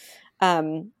Republicans.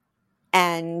 And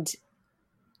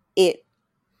it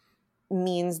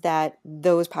means that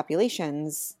those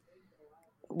populations,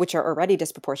 which are already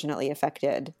disproportionately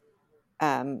affected,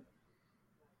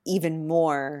 even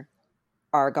more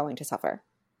are going to suffer.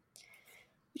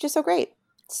 Which is so great.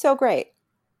 So great.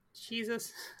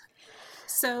 Jesus.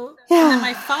 So and then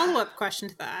my follow-up question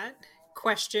to that,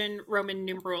 question Roman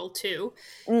numeral 2,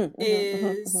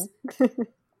 is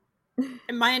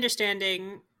in my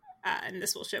understanding, and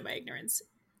this will show my ignorance,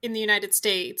 in the United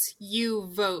States, you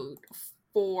vote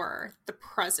for the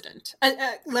president.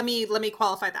 Let me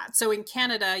qualify that. So in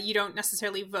Canada, you don't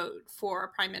necessarily vote for a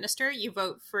prime minister. You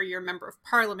vote for your member of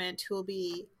parliament who will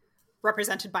be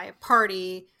represented by a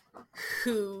party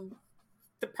who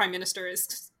the prime minister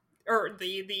is, or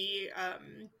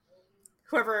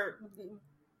whoever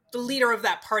the leader of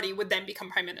that party would then become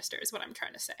prime minister is what I'm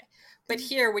trying to say. But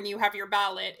here, when you have your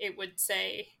ballot, it would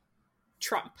say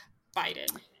Trump,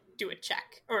 Biden, do a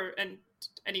check, and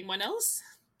anyone else?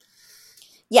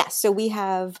 Yes. So we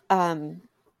have, Megan,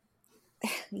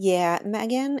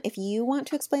 if you want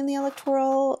to explain the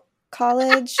Electoral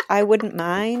College, I wouldn't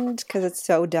mind because it's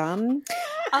so dumb.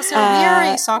 Also, we are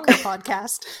a soccer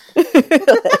podcast.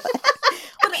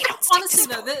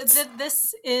 Honestly, though,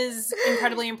 this is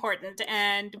incredibly important,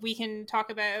 and we can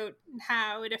talk about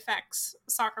how it affects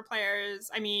soccer players.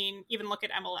 I mean, even look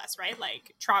at MLS, right?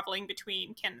 Like traveling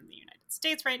between Canada and the United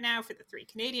States right now for the 3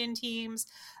 Canadian teams.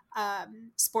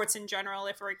 Sports in general,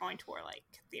 if we're going to like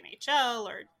the NHL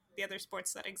or the other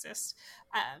sports that exist.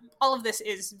 All of this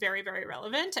is very, very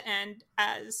relevant. And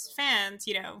as fans,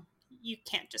 you know, you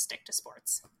can't just stick to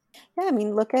sports. Yeah, I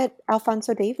mean, look at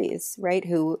Alphonso Davies, right,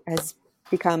 who has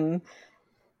become,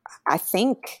 I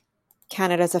think,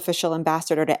 Canada's official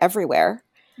ambassador to everywhere,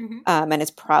 and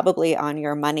is probably on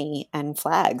your money and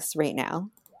flags right now.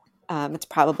 It's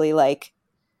probably like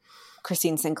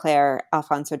Christine Sinclair,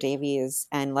 Alphonso Davies,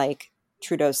 and like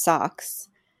Trudeau's socks.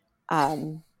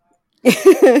 You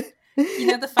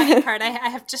know, the funny part, I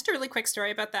have just a really quick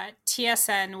story about that.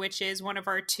 TSN, which is one of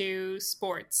our two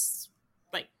sports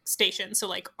like stations, so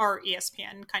like our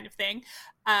ESPN kind of thing,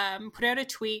 put out a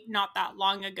tweet not that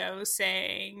long ago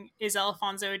saying, is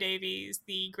Alphonso Davies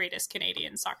the greatest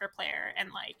Canadian soccer player? And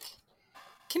like,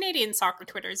 Canadian soccer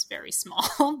Twitter is very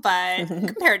small, but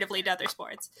comparatively to other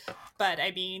sports. But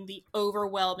I mean, the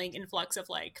overwhelming influx of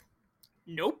like,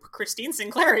 nope, Christine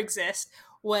Sinclair exists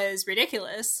was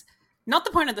ridiculous. Not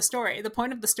the point of the story. The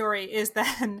point of the story is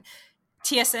that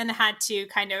TSN had to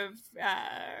kind of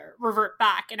revert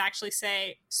back and actually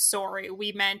say, sorry,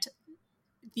 we meant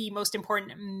the most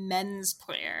important men's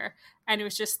player. And it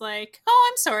was just like, oh,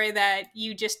 I'm sorry that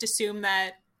you just assume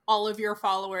that all of your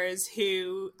followers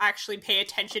who actually pay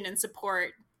attention and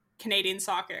support Canadian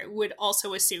soccer would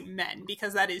also assume men,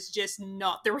 because that is just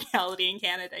not the reality in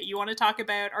Canada. You want to talk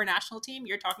about our national team,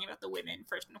 you're talking about the women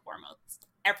first and foremost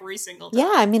every single time.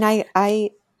 Yeah, I mean,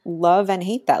 I love and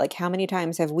hate that. Like, how many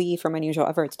times have we from Unusual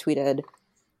Efforts tweeted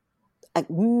like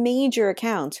major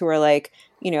accounts who are like,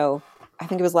 you know, I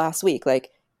think it was last week,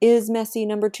 like, is Messi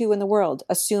number 2 in the world?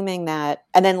 Assuming that,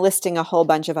 and then listing a whole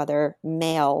bunch of other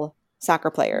male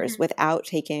soccer players without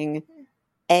taking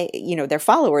their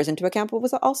followers into account. But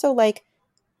was also like,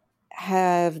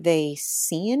 have they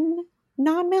seen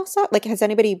non-male soccer? Like, has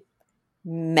anybody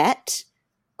met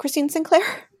Christine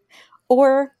Sinclair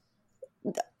or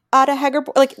Ada Heger?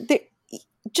 Like,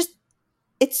 just,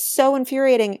 it's so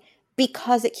infuriating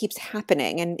because it keeps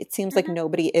happening, and it seems like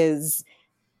nobody is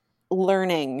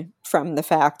learning from the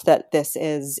fact that this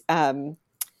is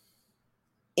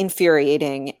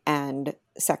infuriating and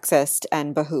sexist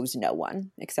and behooves no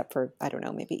one except for, I don't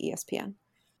know, maybe ESPN.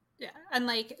 Yeah, and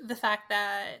like the fact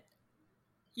that,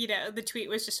 you know, the tweet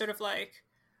was just sort of like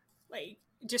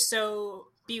just so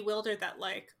bewildered that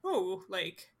like, oh,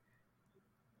 like,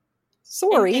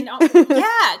 sorry. yeah,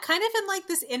 kind of in like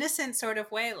this innocent sort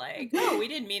of way, like, no, we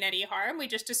didn't mean any harm, we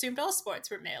just assumed all sports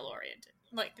were male oriented.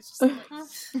 Like, it's just like,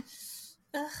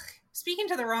 ugh. Speaking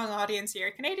to the wrong audience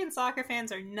here. Canadian soccer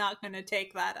fans are not going to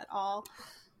take that at all.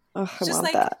 Oh, Just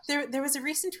like there was a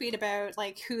recent tweet about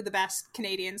like who the best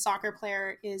Canadian soccer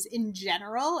player is in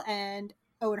general, and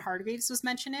Owen Hargreaves was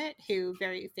mentioned it, who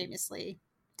very famously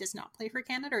does not play for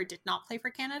Canada, or did not play for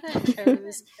Canada, and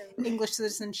chose English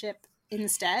citizenship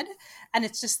instead. And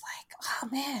it's just like, oh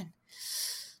man,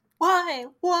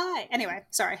 why? Anyway,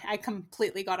 sorry, I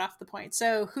completely got off the point.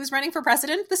 So who's running for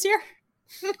president this year?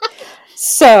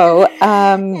 So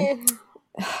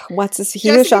what's this? He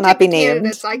who shall not be named.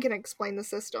 I can explain the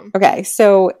system. Okay,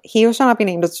 so he who shall not be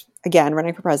named is again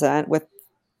running for president with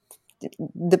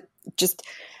the just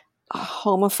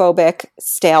homophobic,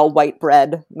 stale white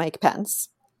bread Mike Pence,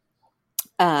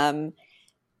 and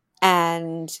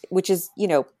which is, you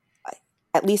know,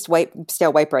 at least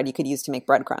stale white bread you could use to make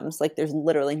breadcrumbs. Like, there's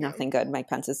literally nothing good Mike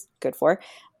Pence is good for,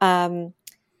 and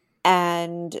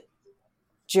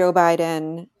Joe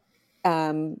Biden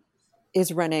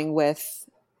is running with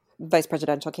vice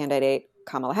presidential candidate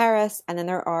Kamala Harris. And then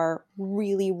there are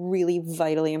really, really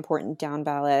vitally important down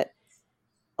ballot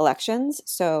elections.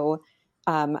 So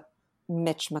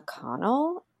Mitch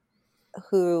McConnell,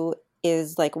 who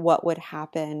is like what would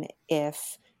happen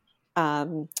if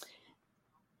the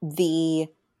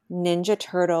Ninja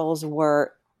Turtles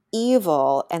were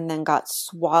evil and then got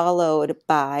swallowed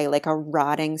by like a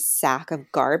rotting sack of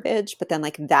garbage, but then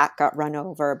like that got run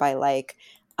over by like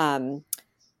a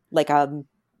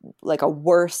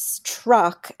worse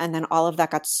truck, and then all of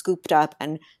that got scooped up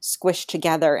and squished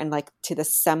together and like to the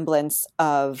semblance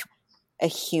of a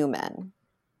human,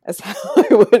 is how I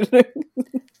would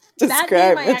describe that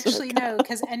name I actually know,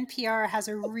 because NPR has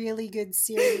a really good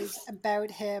series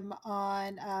about him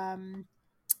on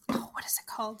what is it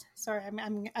called? Sorry,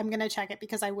 I'm gonna check it,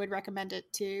 because I would recommend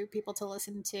it to people to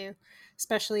listen to,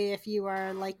 especially if you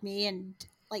are like me and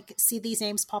like see these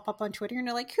names pop up on Twitter and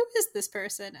you're like, who is this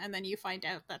person? And then you find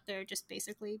out that they're just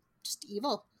basically just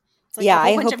evil. It's like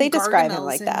I hope they describe him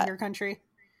like that. Your country.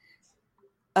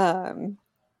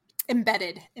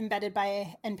 Embedded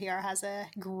by NPR has a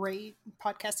great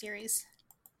podcast series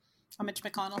on Mitch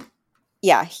McConnell.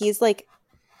 Yeah, he's like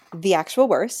the actual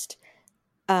worst.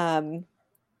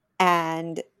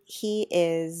 And he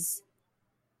is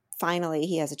finally,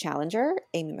 he has a challenger,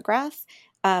 Amy McGrath.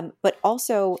 But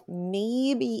also,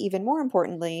 maybe even more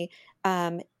importantly,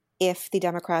 if the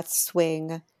Democrats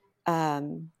swing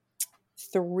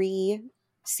 3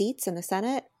 seats in the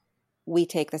Senate, we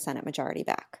take the Senate majority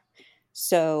back.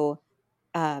 So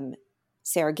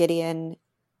Sarah Gideon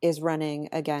is running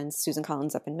against Susan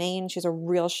Collins up in Maine. She's a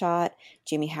real shot.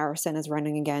 Jamie Harrison is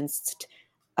running against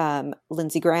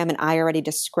Lindsey Graham, and I already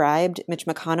described Mitch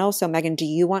McConnell. So Megan, do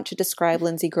you want to describe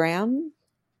Lindsey Graham?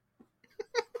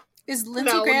 Is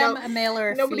Lindsey Graham a male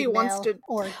or a nobody female wants to.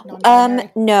 or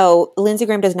non-binary? No, Lindsey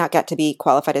Graham does not get to be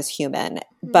qualified as human,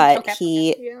 but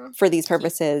he, for these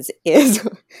purposes, is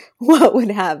what would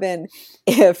happen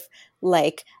if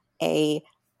like a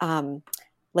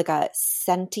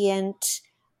sentient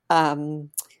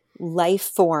life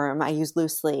form, I use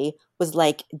loosely, was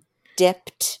like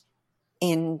dipped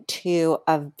into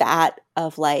a vat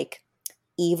of like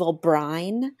evil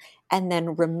brine and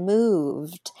then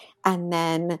removed and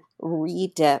then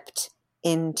re-dipped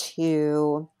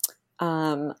into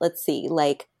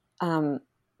like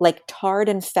tarred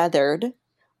and feathered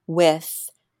with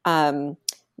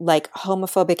like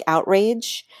homophobic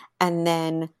outrage and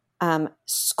then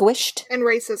squished And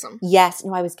racism. Yes,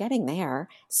 no, I was getting there.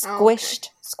 Squished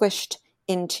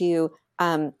into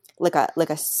like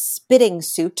a spitting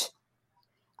suit,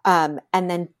 and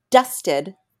then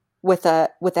dusted with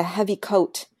a heavy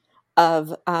coat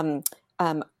of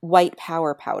white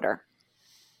power powder.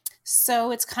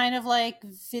 So it's kind of like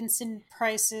Vincent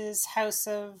Price's House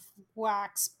of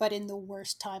Wax, but in the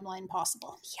worst timeline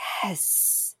possible.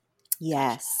 Yes.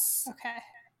 Okay.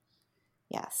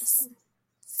 Yes.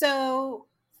 So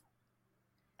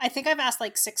I think I've asked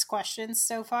like 6 questions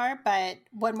so far, but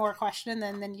one more question,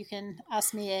 and then you can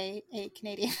ask me a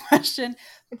Canadian question.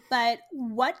 But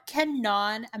what can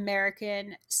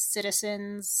non-American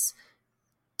citizens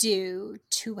do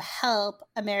to help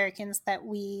Americans that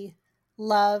we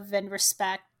love and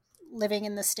respect living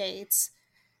in the States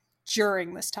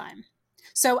during this time?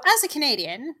 So as a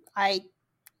Canadian, I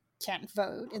can't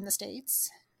vote in the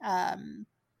States.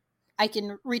 I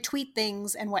can retweet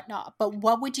things and whatnot, but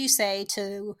what would you say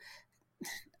to,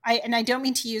 and I don't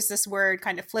mean to use this word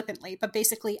kind of flippantly, but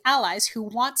basically allies who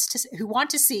want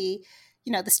to see,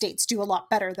 the States do a lot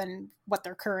better than what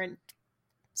their current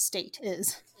state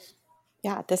is?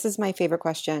 Yeah, this is my favorite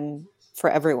question for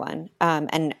everyone.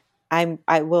 And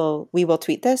we will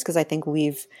tweet this because I think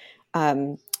we've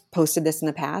posted this in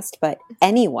the past, but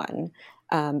anyone,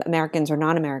 Americans or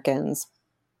non-Americans,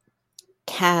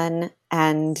 can,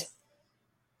 and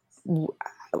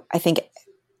I think,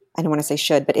 I don't want to say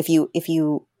should, but if you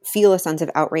feel a sense of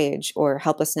outrage or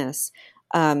helplessness,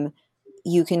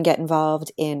 you can get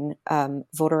involved in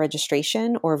voter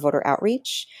registration or voter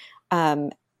outreach.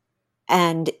 And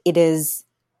it is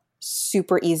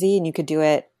super easy, and you could do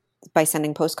it by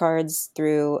sending postcards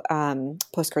through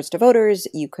Postcards to Voters.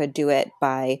 You could do it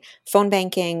by phone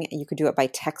banking. You could do it by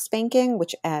text banking,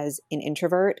 which as an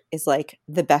introvert is like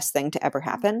the best thing to ever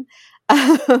happen.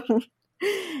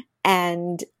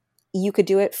 And you could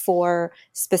do it for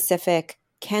specific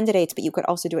candidates, but you could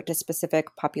also do it to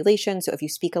specific populations. So if you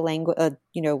speak a language, a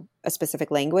specific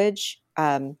language,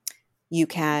 you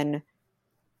can,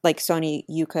 like Sony,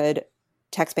 you could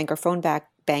text bank or phone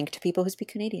bank to people who speak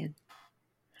Canadian.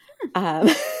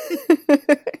 And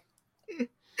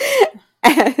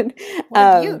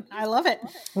I love it.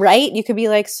 Right? You could be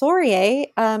like,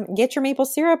 sorry, get your maple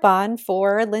syrup on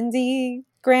for Lindsey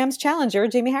Graham's challenger,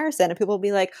 Jamie Harrison. And people will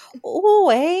be like,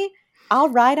 oh, I'll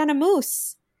ride on a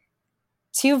moose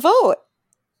to vote.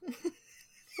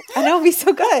 I know, it'll be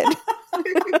so good.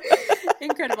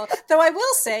 Incredible. Though I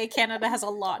will say Canada has a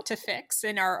lot to fix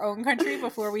in our own country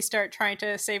before we start trying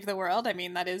to save the world. I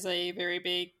mean, that is a very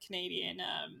big Canadian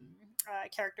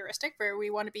characteristic, where we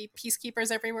want to be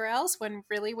peacekeepers everywhere else when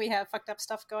really we have fucked up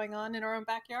stuff going on in our own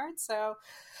backyard. So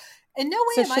in no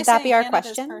way am I should that saying be our Canada's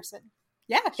question? Person.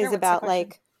 Yeah, sure. Is about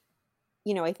like,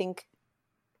 I think,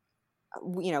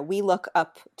 we look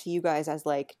up to you guys as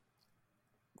like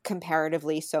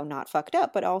comparatively so not fucked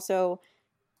up, but also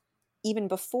even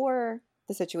before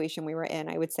the situation we were in,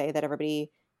 I would say that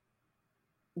everybody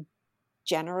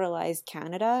generalized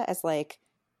Canada as like,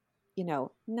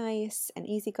 nice and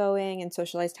easygoing and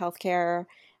socialized healthcare,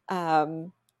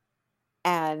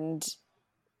 and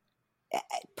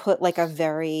put like a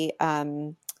very,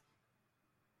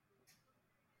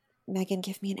 Megan,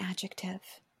 give me an adjective.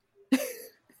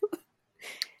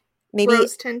 Maybe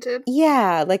rose tinted.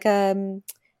 Yeah, like an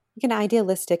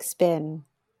idealistic spin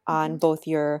on both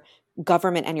your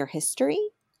government and your history.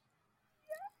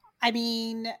 I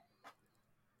mean,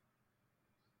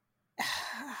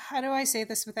 how do I say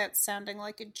this without sounding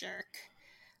like a jerk?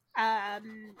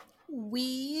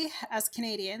 We as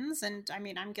Canadians, and I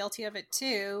mean, I'm guilty of it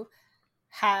too,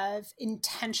 have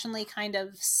intentionally kind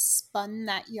of spun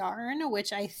that yarn,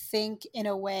 which I think in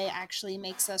a way actually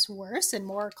makes us worse and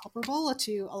more culpable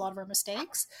to a lot of our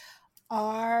mistakes.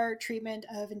 Our treatment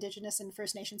of Indigenous and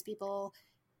First Nations people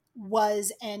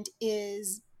was and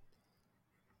is,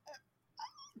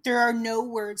 there are no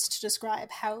words to describe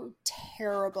how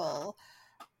terrible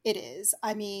it is.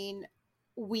 I mean,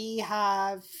 we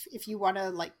have, if you want to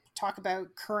like talk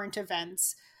about current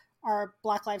events, our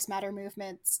Black Lives Matter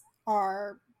movements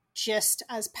are just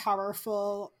as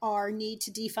powerful. Our need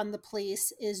to defund the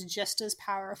police is just as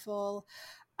powerful.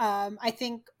 I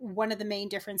think one of the main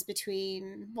difference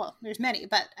between, well, there's many,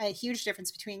 but a huge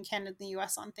difference between Canada and the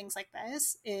US on things like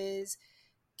this is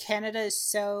Canada is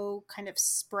so kind of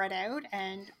spread out,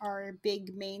 and our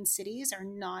big main cities are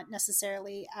not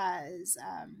necessarily as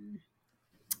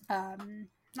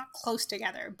not close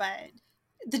together, but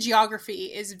the geography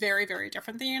is very, very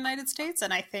different than the United States.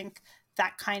 And I think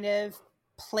that kind of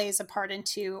plays a part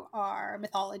into our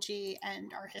mythology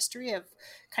and our history of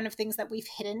kind of things that we've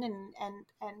hidden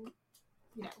and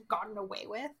you know, gotten away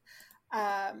with.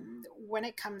 When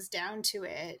it comes down to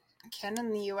it, Canada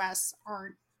and the US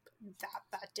aren't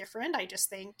that different. I just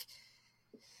think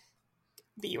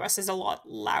the US is a lot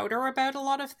louder about a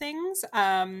lot of things,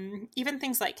 even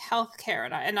things like healthcare.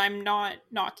 And I'm not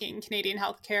knocking Canadian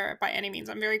healthcare by any means.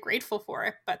 I'm very grateful for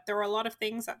it, but there are a lot of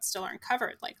things that still aren't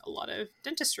covered. Like a lot of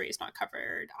dentistry is not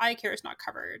covered, eye care is not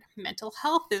covered, mental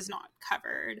health is not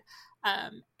covered.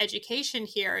 Education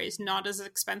here is not as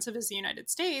expensive as the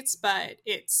United States, but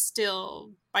it's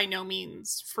still by no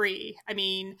means free. I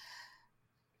mean,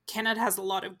 Canada has a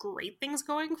lot of great things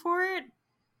going for it,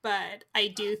 but I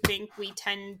do think we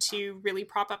tend to really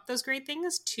prop up those great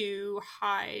things to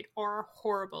hide our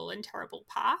horrible and terrible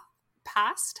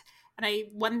past. And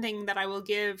one thing that I will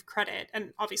give credit,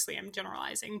 and obviously I'm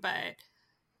generalizing, but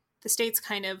the states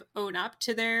kind of own up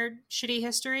to their shitty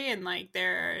history and like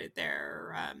their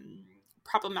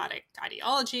problematic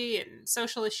ideology and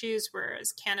social issues,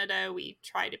 whereas Canada, we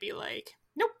try to be like,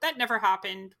 nope, that never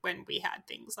happened, when we had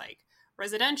things like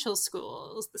residential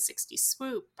schools, the 60s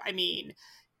swoop. I mean,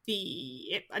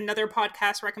 another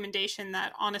podcast recommendation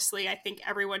that honestly I think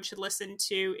everyone should listen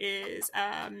to is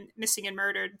Missing and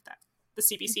Murdered, that the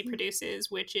CBC produces,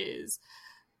 which is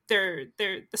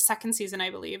the second season,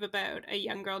 I believe, about a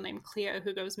young girl named Cleo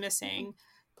who goes missing,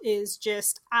 is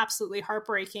just absolutely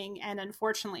heartbreaking, and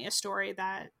unfortunately a story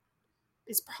that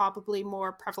is probably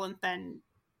more prevalent than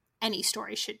any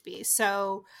story should be.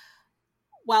 So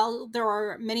while there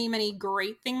are many, many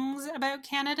great things about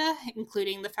Canada,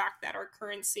 including the fact that our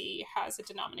currency has a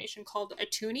denomination called a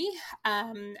toonie,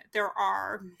 there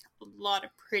are a lot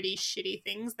of pretty shitty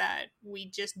things that we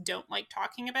just don't like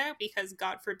talking about because,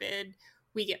 God forbid,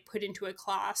 we get put into a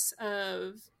class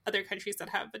of other countries that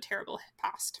have a terrible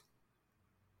past.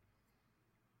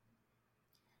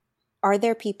 Are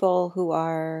there people who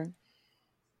are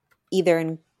either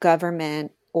in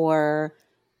government or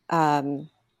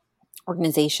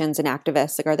organizations and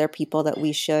activists? Like, are there people that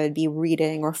we should be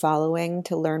reading or following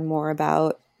to learn more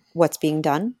about what's being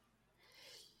done?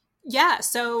 Yeah,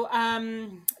 so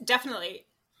definitely.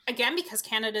 Again, because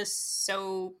Canada's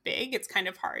so big, it's kind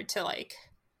of hard to like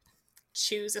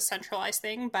choose a centralized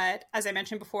thing. But as I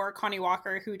mentioned before, Connie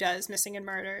Walker, who does Missing and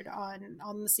Murdered on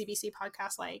the CBC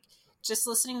podcast, like just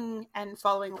listening and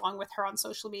following along with her on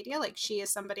social media, like she is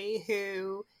somebody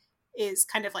who is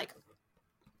kind of like,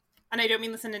 and I don't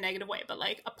mean this in a negative way, but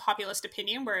like a populist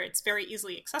opinion where it's very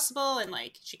easily accessible and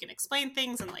like she can explain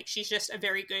things, and like she's just a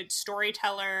very good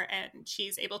storyteller and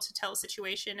she's able to tell a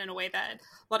situation in a way that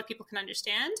a lot of people can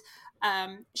understand.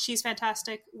 She's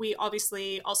fantastic. We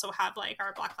obviously also have like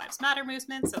our Black Lives Matter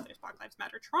movement. So there's Black Lives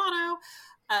Matter Toronto.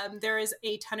 There is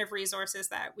a ton of resources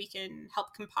that we can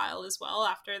help compile as well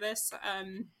after this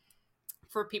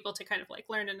for people to kind of like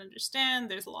learn and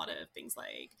understand. There's a lot of things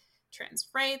like trans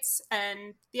rights.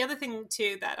 And the other thing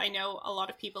too that I know a lot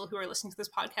of people who are listening to this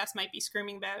podcast might be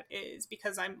screaming about is,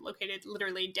 because I'm located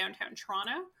literally downtown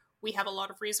Toronto, we have a lot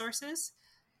of resources.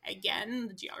 Again,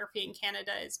 the geography in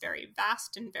Canada is very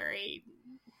vast and very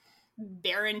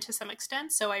barren to some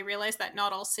extent. So I realize that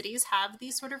not all cities have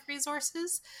these sort of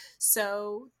resources.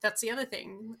 So that's the other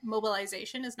thing.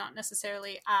 Mobilization is not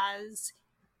necessarily as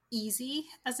easy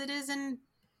as it is in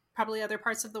probably other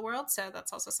parts of the world. So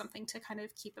that's also something to kind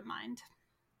of keep in mind.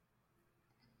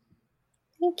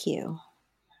 Thank you.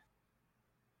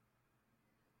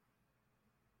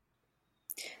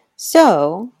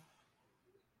 So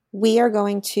we are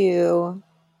going to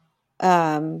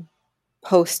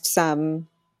post some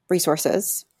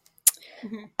resources.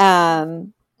 Mm-hmm.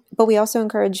 But we also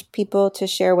encourage people to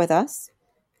share with us.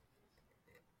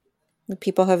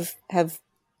 People have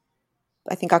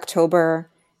I think October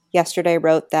yesterday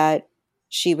wrote that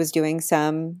she was doing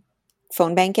some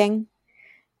phone banking.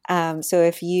 So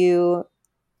if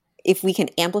we can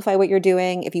amplify what you're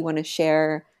doing, if you want to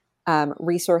share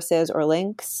resources or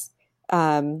links,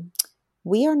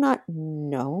 we are not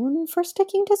known for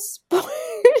sticking to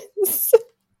sports.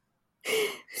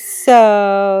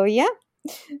 So yeah,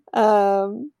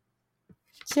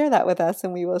 share that with us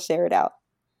and we will share it out.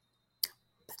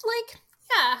 But like,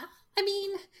 yeah, I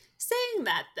mean, saying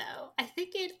that though, I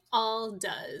think it all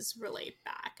does relate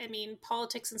back. I mean,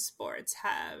 politics and sports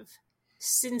have,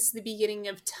 since the beginning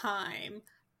of time,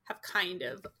 have kind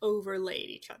of overlaid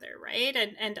each other, right?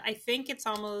 And I think it's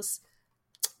almost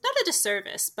not a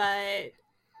disservice, but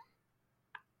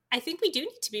I think we do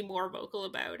need to be more vocal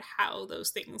about how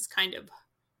those things kind of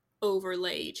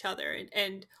overlay each other,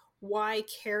 and why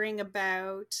caring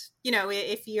about,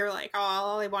 if you're like, oh,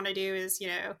 all I want to do is,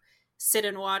 sit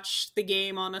and watch the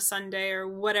game on a Sunday or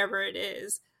whatever it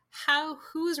is,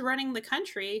 who's running the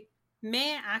country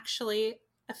may actually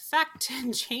affect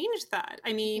and change that.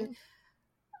 I mean,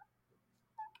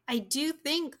 I do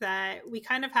think that we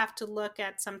kind of have to look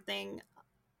at something,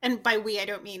 and by we, I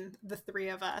don't mean the three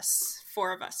of us,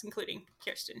 four of us, including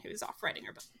Kirsten, who's off writing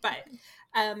her book, but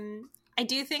I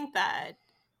do think that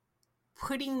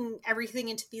putting everything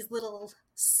into these little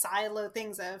silo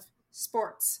things of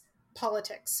sports,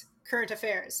 politics, current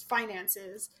affairs,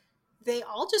 finances, they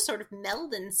all just sort of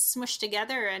meld and smush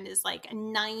together and is like a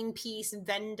 9-piece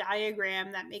Venn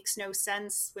diagram that makes no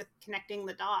sense with connecting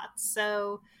the dots.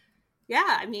 So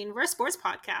yeah, I mean, we're a sports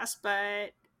podcast,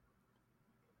 but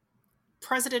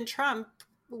President Trump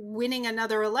winning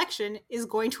another election is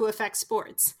going to affect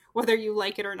sports, whether you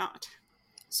like it or not.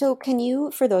 So can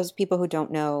you, for those people who don't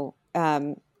know,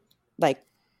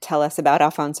 tell us about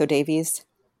Alphonso Davies?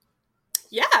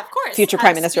 Yeah, of course. Future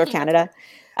Prime Minister of Canada.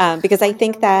 Because I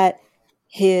think that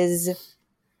his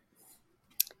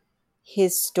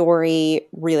story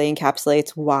really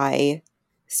encapsulates why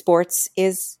sports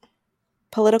is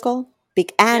political,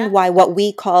 and why what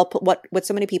we call what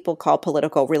so many people call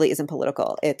political really isn't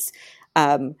political. It's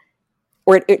it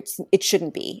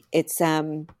shouldn't be. It's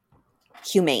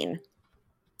humane.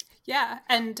 Yeah,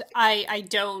 and I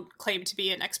don't claim to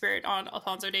be an expert on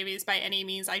Alphonso Davies by any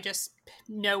means. I just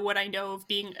know what I know of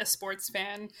being a sports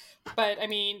fan. But I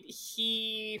mean,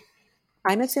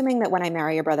 I'm assuming that when I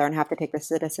marry your brother and have to take the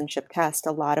citizenship test,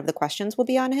 a lot of the questions will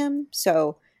be on him.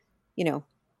 So,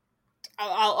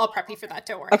 I'll prep you for that.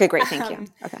 Don't worry. Okay, great. Thank you.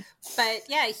 Okay. But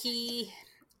yeah,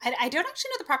 I don't actually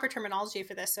know the proper terminology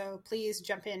for this, so please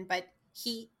jump in. But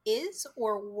he is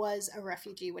or was a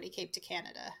refugee when he came to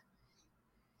Canada.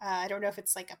 I don't know if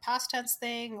it's like a past tense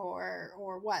thing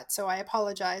or what. So I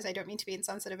apologize. I don't mean to be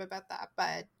insensitive about that,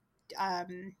 but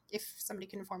if somebody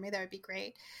can inform me, that would be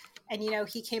great. And,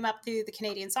 he came up through the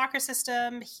Canadian soccer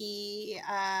system. He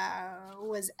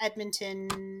was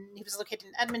located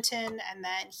in Edmonton, and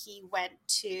then he went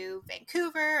to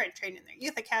Vancouver and trained in their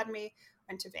youth academy,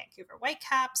 went to Vancouver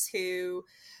Whitecaps, who,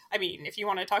 I mean, if you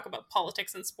want to talk about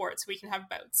politics and sports, we can have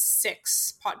about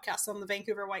 6 podcasts on the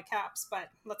Vancouver Whitecaps, but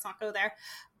let's not go there.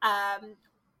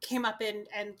 Came up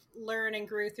and learned and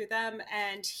grew through them.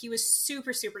 And he was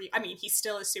super, I mean, he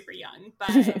still is super young,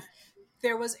 but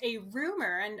there was a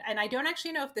rumor, and I don't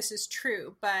actually know if this is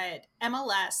true, but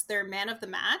MLS, their man of the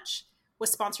match,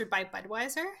 was sponsored by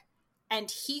Budweiser, and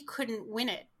he couldn't win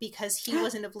it because he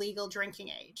wasn't of legal drinking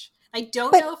age. I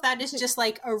don't know if that is just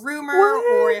like a rumor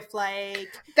or if like...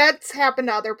 That's happened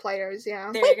to other players,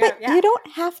 yeah. There you go. But you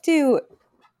don't have to...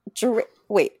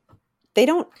 Wait, they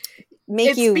don't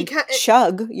make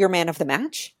chug your man of the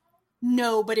match?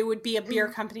 No, but it would be a beer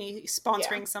company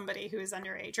sponsoring somebody who is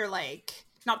underage, or like,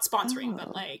 not sponsoring,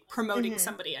 but like promoting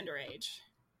somebody underage.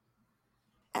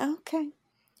 Okay.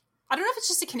 I don't know if it's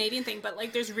just a Canadian thing, but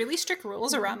like there's really strict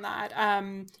rules around that.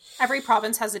 Every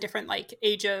province has a different like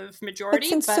age of majority.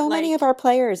 But since many of our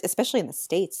players, especially in the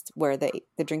States where the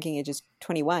drinking age is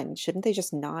 21, shouldn't they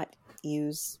just not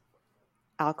use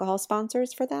alcohol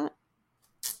sponsors for that?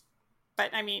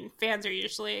 But I mean, fans are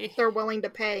usually... They're willing to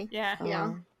pay. Yeah.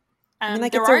 Yeah. I mean,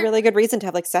 like, it's a really good reason to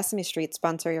have like Sesame Street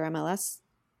sponsor your MLS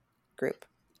group.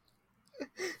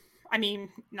 I mean,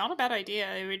 not a bad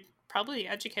idea. It would probably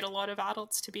educate a lot of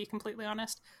adults, to be completely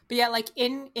honest. But yeah, like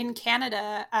in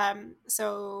Canada,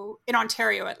 so in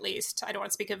Ontario at least, I don't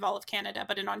want to speak of all of Canada,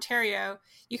 but in Ontario,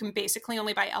 you can basically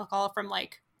only buy alcohol from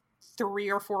like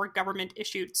 3 or 4 government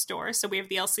issued stores. So we have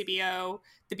the LCBO,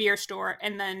 the beer store,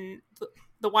 and then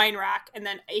the wine rack, and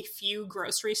then a few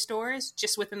grocery stores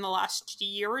just within the last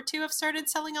year or two have started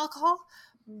selling alcohol.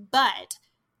 But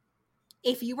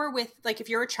if you were with, like, if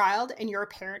you're a child and you're a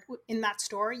parent in that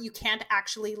store, you can't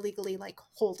actually legally like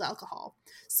hold alcohol.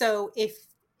 So if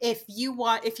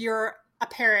you're a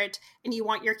parent and you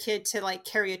want your kid to like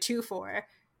carry a 2-4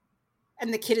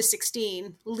 and the kid is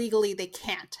 16, legally they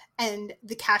can't. And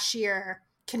the cashier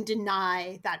can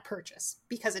deny that purchase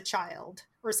because a child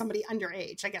or somebody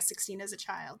underage, I guess 16 is a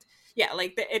child. Yeah,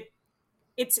 like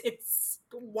it's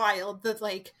wild, the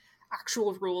like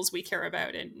actual rules we care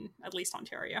about in at least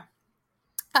Ontario.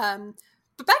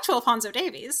 But back to Alfonso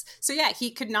Davies. So yeah, he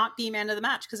could not be man of the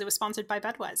match because it was sponsored by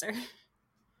Budweiser.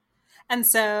 And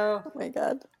so, oh my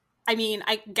God. I mean,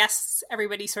 I guess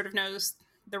everybody sort of knows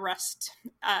the rest.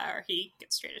 He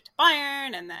gets traded to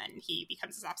Bayern, and then he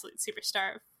becomes this absolute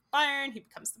superstar of Bayern. He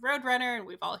becomes the Roadrunner, and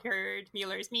we've all heard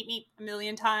Mueller's Meet Me a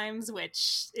million times,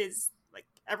 which is like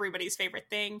everybody's favorite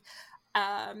thing.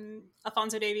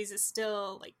 Alfonso Davies is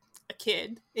still like a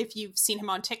kid. If you've seen him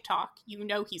on TikTok, you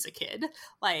know he's a kid.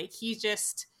 Like, he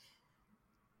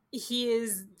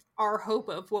is our hope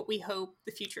of what we hope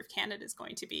the future of Canada is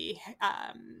going to be,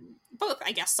 both,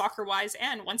 I guess, soccer-wise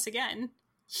and, once again,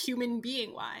 human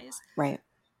being-wise. Right.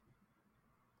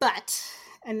 But,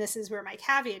 and this is where my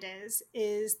caveat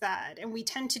is that, and we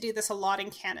tend to do this a lot in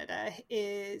Canada,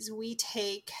 is we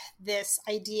take this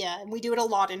idea, and we do it a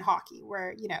lot in hockey,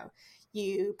 where, you know,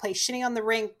 you play shinny on the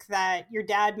rink that your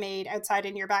dad made outside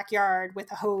in your backyard with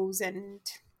a hose and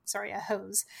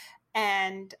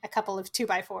a couple of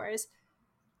 2x4s.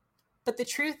 But the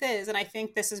truth is, and I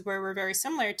think this is where we're very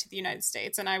similar to the United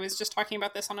States, and I was just talking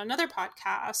about this on another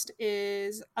podcast,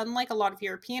 is unlike a lot of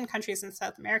European countries and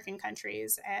South American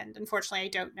countries, and unfortunately I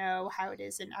don't know how it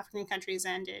is in African countries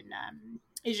and in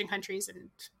Asian countries,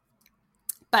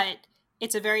 but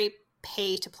it's a very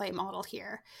pay-to-play model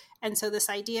here. And so this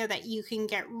idea that you can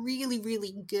get really,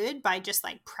 really good by just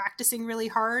like practicing really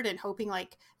hard and hoping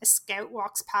like a scout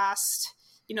walks past,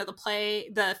 you know,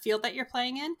 the field that you're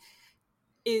playing in,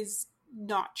 is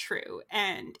not true.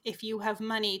 And if you have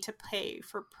money to pay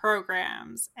for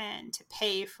programs and to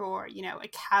pay for, you know,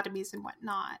 academies and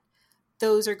whatnot,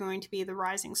 those are going to be the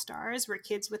rising stars, where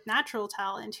kids with natural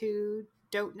talent who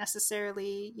don't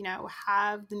necessarily, you know,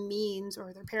 have the means,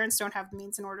 or their parents don't have the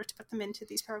means in order to put them into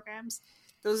these programs,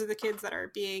 those are the kids that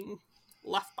are being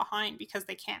left behind because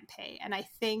they can't pay. And I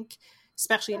think,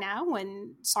 especially now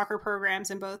when soccer programs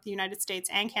in both the United States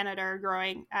and Canada are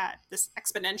growing at this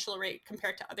exponential rate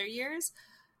compared to other years,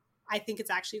 I think it's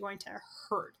actually going to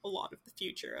hurt a lot of the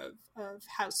future of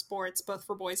how sports, both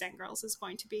for boys and girls, is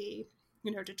going to be,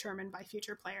 you know, determined by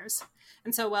future players.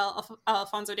 And so while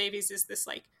Alfonso Davies is this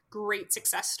like great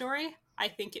success story, I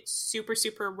think it's super,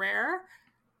 super rare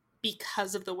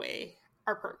because of the way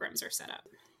our programs are set up.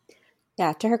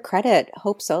 Yeah, to her credit,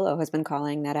 Hope Solo has been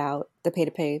calling that out, the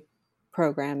pay-to-pay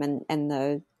program and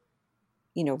the,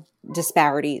 you know,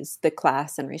 disparities, the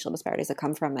class and racial disparities that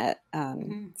come from it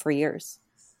for years.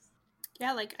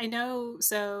 Yeah, like I know,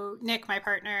 so Nick, my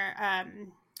partner,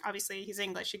 obviously he's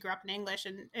English. He grew up in English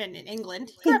and in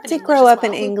England. He did grow up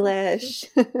in English.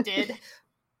 Did.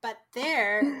 But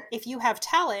there, if you have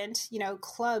talent, you know,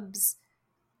 clubs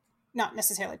not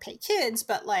necessarily pay kids,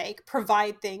 but like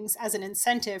provide things as an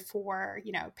incentive for,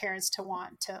 you know, parents to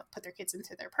want to put their kids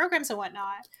into their programs and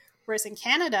whatnot. Whereas in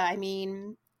Canada, I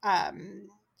mean, I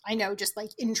know just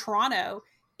like in Toronto,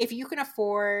 if you can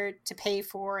afford to pay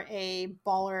for a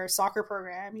baller soccer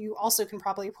program, you also can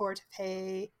probably afford to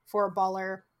pay for a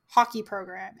baller hockey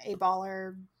program, a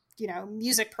baller, you know,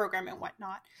 music program and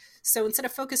whatnot. So instead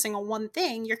of focusing on one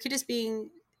thing, your kid is being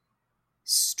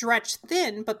stretched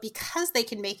thin, but because they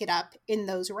can make it up in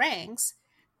those ranks,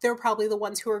 they're probably the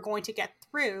ones who are going to get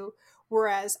through.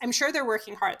 Whereas I'm sure they're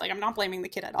working hard. Like, I'm not blaming the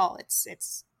kid at all.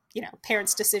 It's you know,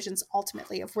 parents' decisions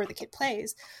ultimately of where the kid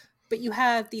plays. But you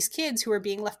have these kids who are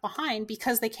being left behind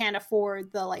because they can't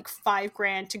afford the like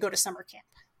 $5,000 to go to summer camp.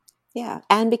 Yeah.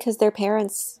 And because their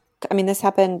parents, I mean, this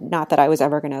happened, not that I was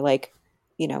ever going to like,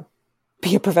 you know,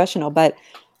 be a professional, but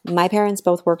my parents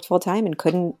both worked full time and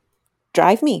couldn't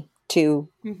drive me to,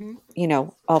 you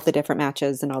know, all the different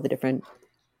matches and all the different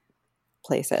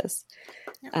places.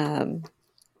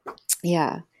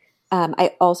 Yep.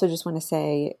 I also just want to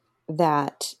say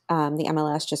that the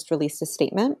MLS just released a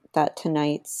statement that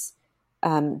tonight's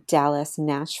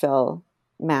Dallas-Nashville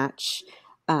match,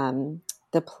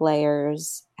 the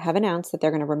players have announced that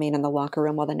they're going to remain in the locker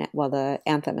room while the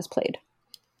anthem is played.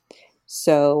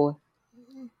 So,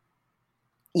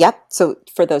 yep. So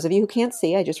for those of you who can't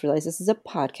see, I just realized this is a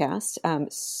podcast.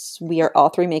 We are all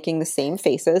three making the same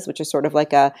faces, which is sort of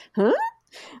like a,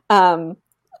 huh?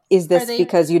 Is this they-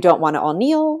 because you don't want to all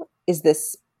kneel? Is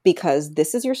this because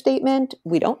this is your statement?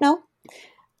 We don't know.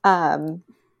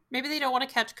 Maybe they don't want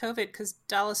to catch COVID because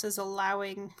Dallas is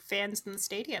allowing fans in the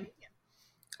stadium.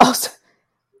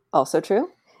 Also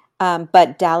true.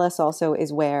 But Dallas also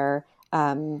is where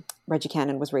Reggie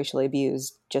Cannon was racially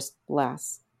abused just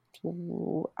last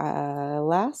week.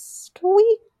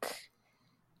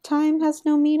 Time has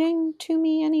no meaning to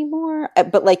me anymore.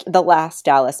 But like the last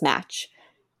Dallas match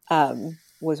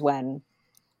was when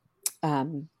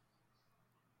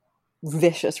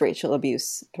vicious racial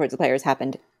abuse towards the players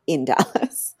happened in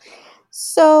Dallas.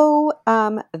 So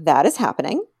that is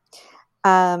happening.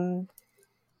 And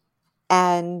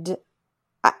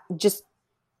just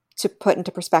to put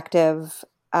into perspective,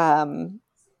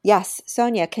 yes,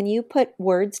 Sonia, can you put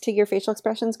words to your facial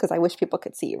expressions? Because I wish people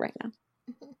could see you right now.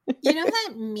 You know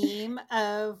that meme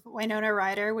of Winona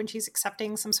Ryder when she's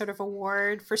accepting some sort of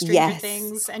award for Stranger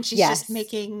Things, and she's just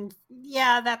making,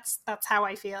 that's how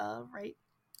I feel right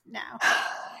now.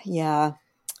 Yeah.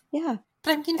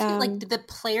 But I'm confused. Like, did the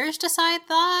players decide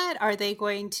that? Are they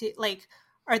going to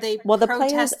Are they the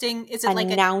protesting? Is it like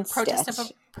a protest of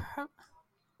a?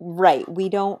 Right. We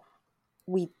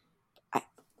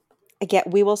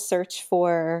will search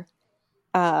for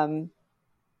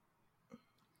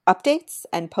updates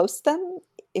and post them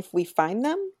if we find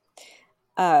them.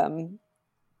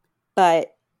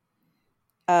 But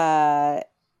a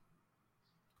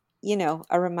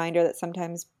reminder that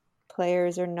sometimes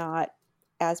players are not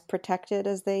as protected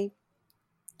as they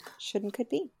should and could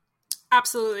be.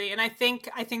 Absolutely. And I think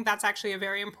that's actually a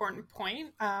very important point.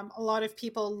 A lot of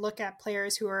people look at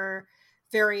players who are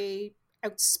very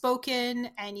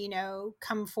outspoken and,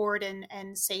 come forward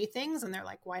and say things. And they're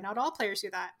like, why not all players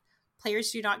do that?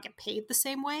 Players do not get paid the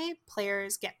same way.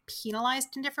 Players get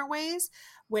penalized in different ways.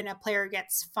 When a player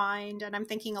gets fined, and I'm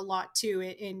thinking a lot too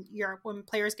in Europe, when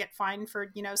players get fined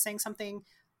for, saying something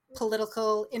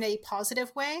political in a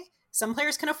positive way, some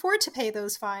players can afford to pay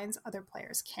those fines. Other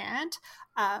players can't.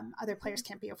 Other players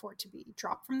can't afford to be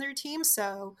dropped from their team.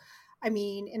 So, I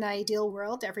mean, in an ideal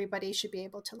world, everybody should be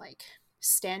able to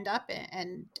stand up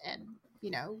and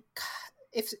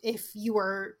if you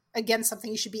are against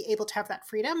something, you should be able to have that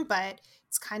freedom. But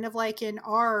it's kind of like in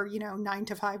our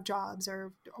 9-to-5 jobs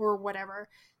or whatever.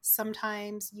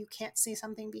 Sometimes you can't say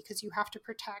something because you have to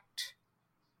protect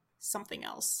something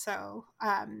else. So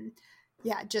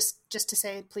just to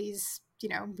say, please,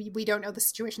 we don't know the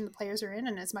situation the players are in,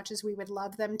 and as much as we would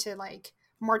love them to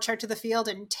march out to the field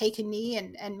and take a knee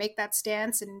and make that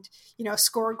stance and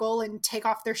score a goal and take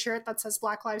off their shirt that says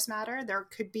Black Lives Matter, there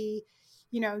could be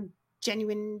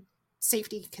genuine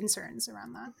safety concerns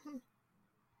around that.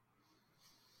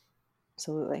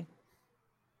 Absolutely.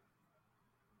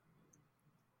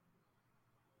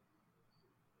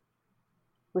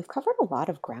 We've covered a lot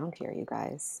of ground here, you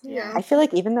guys. Yeah. I feel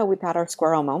like even though we've had our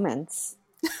squirrel moments,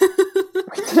 we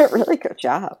did a really good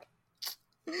job.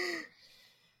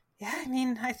 Yeah, I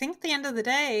mean, I think at the end of the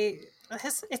day,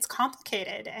 it's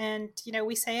complicated. And,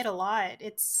 we say it a lot.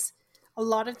 A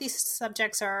lot of these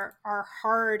subjects are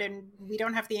hard, and we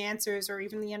don't have the answers or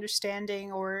even the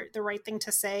understanding or the right thing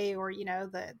to say or,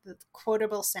 the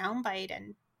quotable soundbite.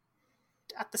 And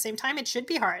at the same time, it should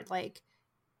be hard.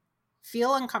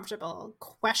 Feel uncomfortable,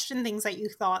 question things that you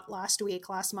thought last week,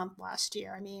 last month, last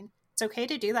year. I mean, it's okay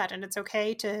to do that. And it's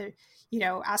okay to,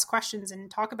 ask questions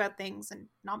and talk about things and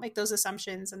not make those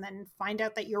assumptions, and then find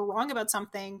out that you're wrong about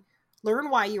something, learn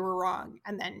why you were wrong,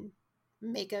 and then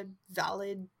make a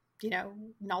valid,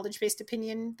 knowledge-based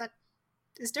opinion that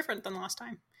is different than last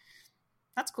time.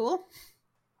 That's cool.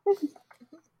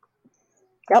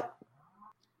 Yep.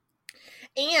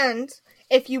 And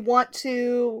if you want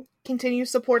to continue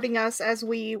supporting us as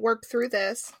we work through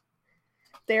this,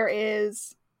 there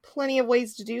is plenty of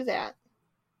ways to do that.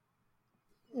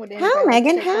 How,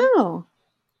 Megan? How?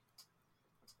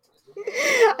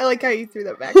 I like how you threw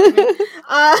that back to me.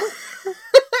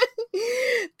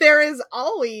 There is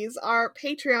always our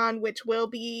Patreon, which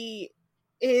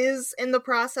is in the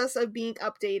process of being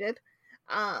updated.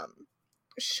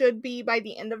 Should be by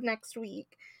the end of next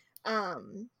week.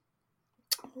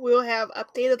 We'll have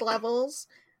updated levels,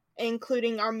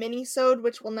 including our mini-sode,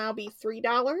 which will now be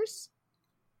 $3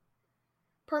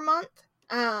 per month.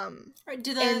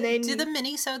 Do the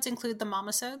mini-sodes include the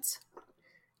mama-sodes?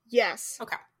 Yes.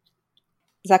 Okay.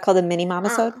 Is that called a mini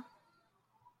mama-sode?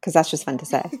 Because that's just fun to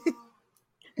say.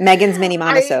 Megan's mini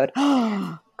mama-sode.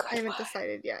 I haven't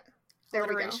decided yet. There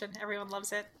we go. Everyone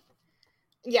loves it.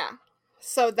 Yeah.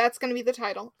 So that's going to be the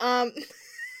title. And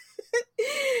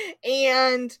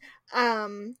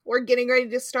we're getting ready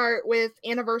to start with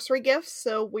anniversary gifts,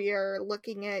 so we're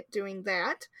looking at doing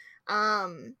that.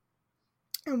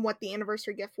 and what the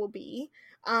anniversary gift will be.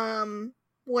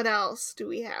 What else do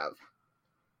we have?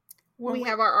 We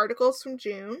have our articles from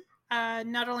June.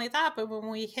 Not only that, but when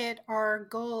we hit our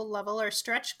goal level, our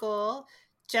stretch goal,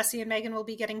 Jessie and Megan will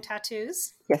be getting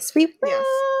tattoos. Yes, we will. Yes.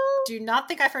 Do not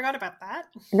think I forgot about that.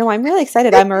 No, I'm really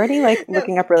excited. I'm already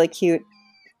looking up really cute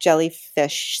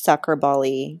jellyfish soccer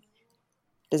ball-y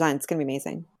design. It's going to be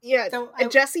amazing. Yeah, So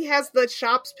Jessie has the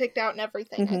shops picked out and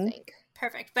everything, I think.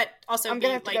 Perfect, but also I'm be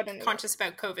gonna have to go to New conscious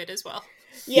about COVID as well.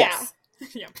 Yeah.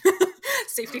 Yes. Yeah.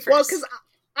 Safety first. Well, because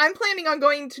I'm planning on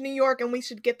going to New York and we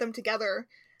should get them together.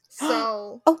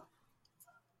 So. Oh.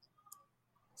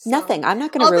 Nothing. I'm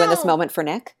not going to ruin this moment for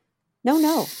Nick.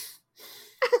 No.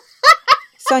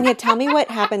 Sonia, tell me what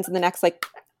happens in the next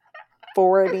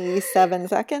 47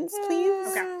 seconds, please.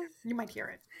 Okay, you might hear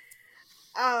it.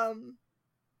 And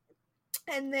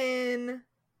then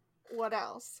what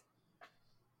else?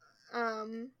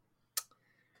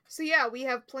 So yeah, we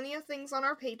have plenty of things on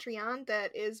our Patreon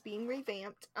that is being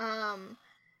revamped.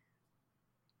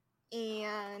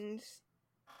 And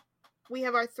we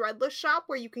have our Threadless shop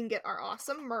where you can get our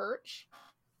awesome merch.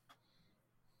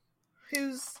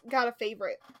 Who's got a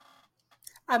favorite?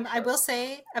 I will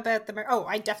say about the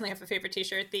I definitely have a favorite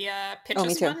t-shirt. The Pitch me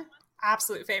Us too. one.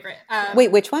 Absolute favorite. Wait,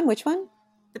 which one?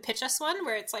 The Pitch Us one,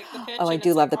 where it's the pitch. Oh, I and do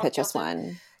it's, love the all Pitch Us tilted.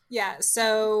 one. Yeah,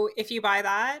 so if you buy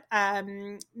that,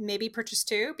 maybe purchase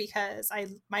two, because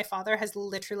my father has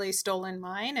literally stolen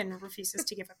mine and refuses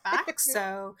to give it back.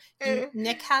 So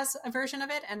Nick has a version of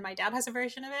it and my dad has a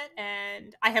version of it,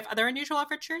 and I have other unusual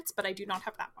offered shirts, but I do not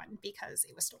have that one because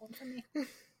it was stolen from me.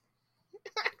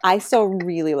 I still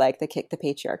really like the Kick the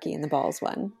Patriarchy and the Balls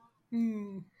one.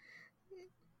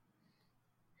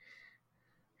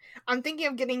 I'm thinking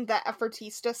of getting the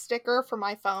Effortista sticker for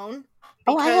my phone.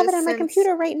 Oh, I have it on my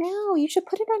computer right now. You should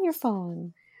put it on your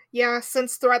phone. Yeah,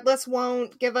 since Threadless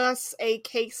won't give us a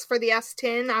case for the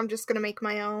S10, I'm just going to make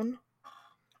my own.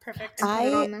 Perfect. And put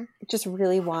it on there. Just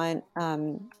really want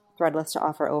Threadless to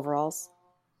offer overalls.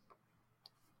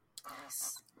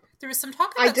 There was some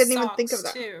talk about I didn't even think of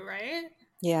that too, right?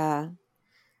 Yeah.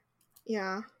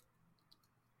 Yeah.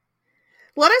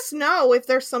 Let us know if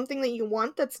there's something that you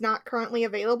want that's not currently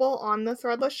available on the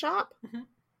Threadless shop. Mm-hmm.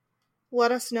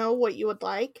 Let us know what you would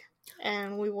like,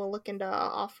 and we will look into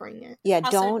offering it. Yeah,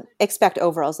 Also- don't expect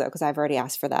overalls, though, because I've already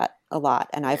asked for that a lot,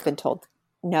 and I've been told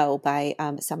no by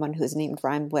someone whose name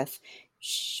rhymed with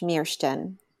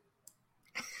Schmiersten.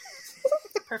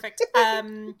 Perfect.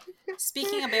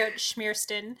 Speaking about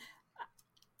Schmiersten,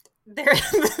 what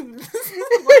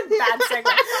a bad segue.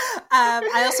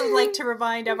 I also would like to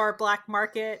remind of our Black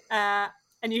Market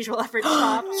Unusual Effort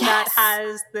shop that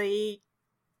has the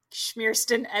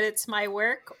Schmiersten edits my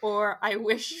work, or I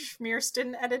wish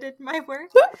Schmiersten edited my work.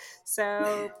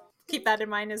 So keep that in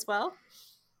mind as well.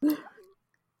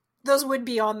 Those would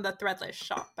be on the Threadless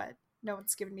shop, but no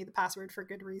one's given me the password for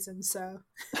good reason, so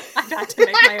I've had to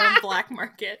make my own Black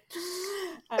Market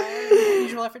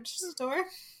Unusual Effort store.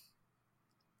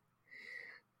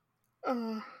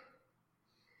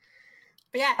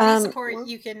 But yeah, any support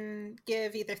you can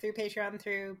give either through Patreon,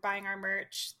 through buying our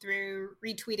merch, through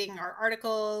retweeting our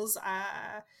articles,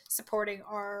 supporting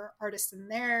our artists in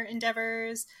their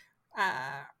endeavors,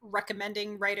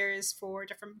 recommending writers for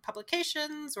different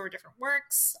publications or different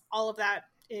works. All of that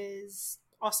is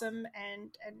awesome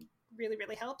and really,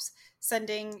 really helps.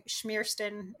 Sending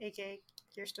Schmiersten, aka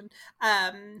Kirsten,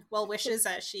 well wishes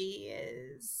as she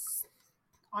is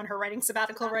on her writing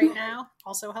sabbatical right now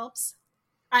also helps.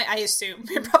 I assume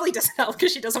it probably doesn't help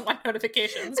because she doesn't want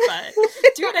notifications, but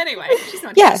do it anyway. She's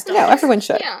not everyone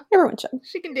should. Yeah. Everyone should.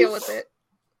 She can deal with it.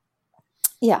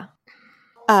 Yeah.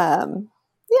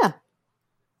 Yeah.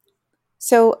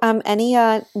 So, any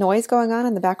noise going on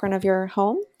in the background of your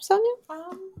home, Sonia? No, I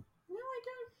don't.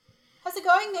 How's it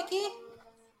going, Nikki?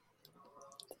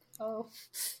 Oh,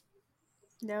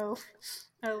 no.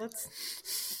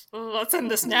 Let's end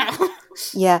this now.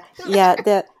 Yeah. Yeah.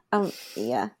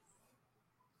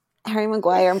 Harry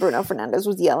Maguire and Bruno Fernandes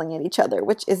was yelling at each other,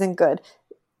 which isn't good.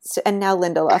 So, and now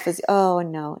Lindelof is, oh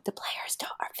no, the players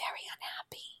are very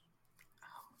unhappy.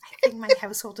 I think my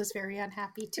household is very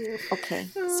unhappy too. Okay,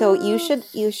 so you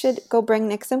should go bring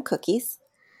Nick some cookies,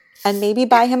 and maybe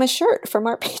buy him a shirt from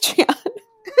our Patreon.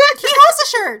 He has a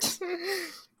shirt.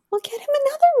 We'll get him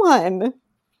another one.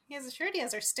 He has a shirt. He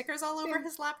has our stickers all over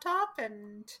his laptop,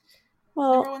 and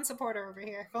Well, number one supporter over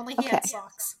here. If only he had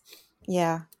socks.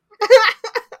 Yeah.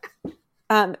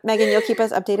 Megan, you'll keep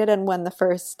us updated on when the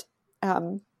first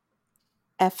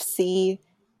FC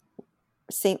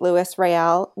St. Louis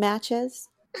Real match is.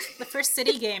 The first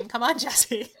City game. Come on,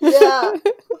 Jesse. Yeah.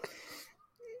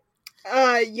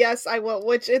 Yes, I will.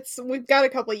 We've got a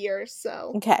couple years,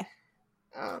 so Okay.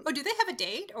 Oh, do they have a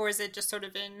date, or is it just sort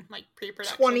of in like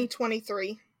pre-production?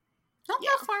 2023. Not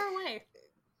that far away.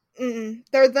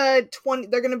 They're going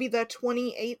to be the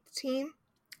 28th team.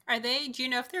 Are they? Do you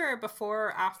know if they're before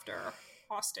or after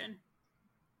Austin?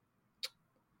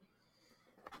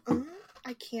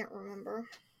 I can't remember.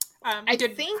 I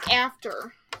think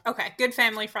after. Okay, good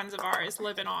family friends of ours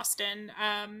live in Austin,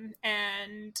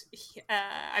 and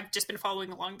I've just been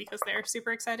following along because they're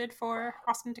super excited for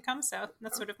Austin to come. So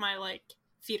that's sort of my like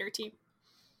feeder team.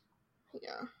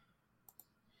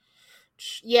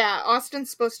 Yeah,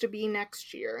 Austin's supposed to be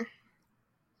next year.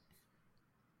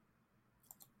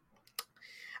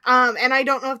 And I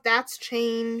don't know if that's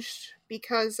changed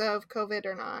because of COVID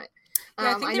or not.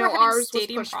 Yeah, I think I they know were having ours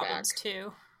stadium was pushed problems back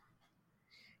too.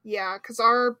 Yeah, because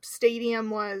our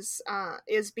stadium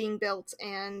is being built,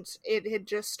 and it had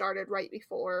just started right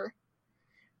before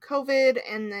COVID,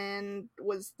 and then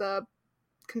the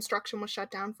construction was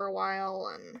shut down for a while,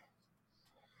 and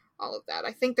all of that.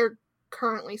 I think they're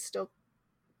currently still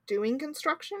doing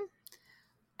construction.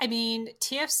 I mean,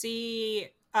 TFC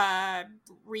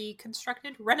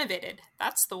renovated,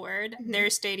 that's the word, their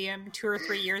stadium 2 or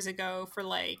 3 years ago for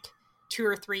like 2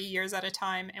 or 3 years at a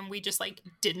time, and we just like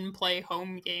didn't play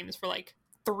home games for like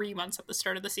 3 months at the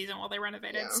start of the season while they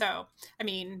renovated. So I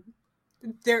mean,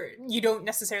 you don't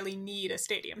necessarily need a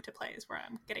stadium to play is where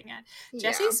I'm getting at.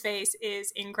 Jesse's face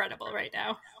is incredible right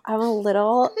now. I'm a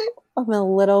little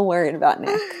worried about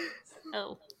Nick.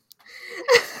 Oh.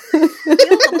 I feel a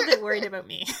little bit worried about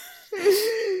me.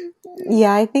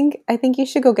 Yeah, I think you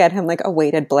should go get him like a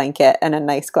weighted blanket and a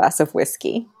nice glass of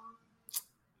whiskey.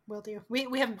 Will do.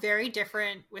 We have very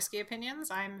different whiskey opinions.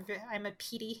 I'm a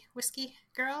peaty whiskey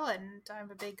girl, and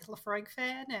I'm a big Laphroaig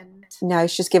fan. And no, I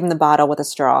should just give him the bottle with a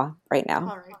straw right now.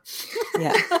 All right.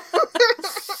 Yeah.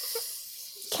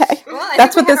 Okay. Well,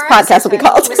 that's what this podcast will be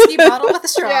called. Whiskey bottle with a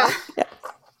straw. Yeah.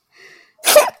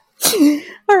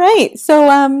 All right.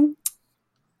 So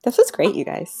this was great, you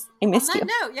guys. I missed you.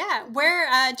 No, yeah.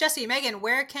 Where, Jesse, Megan,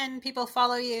 where can people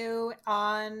follow you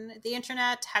on the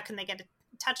internet? How can they get in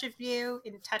touch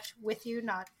with you,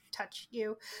 not touch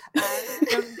you?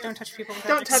 Don't touch people.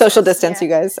 Don't touch social distance, you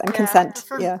guys, and consent.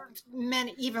 For men,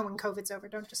 even when COVID's over,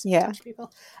 don't just touch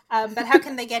people. But how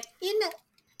can they get in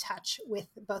touch with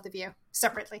both of you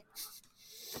separately?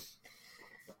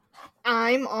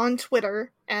 I'm on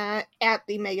Twitter at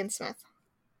the Megan Smith,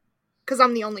 because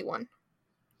I'm the only one.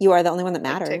 You are the only one that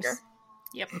matters.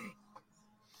 Yep.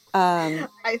 And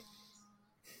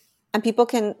people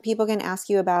can ask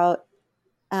you about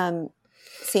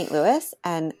St. Louis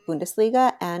and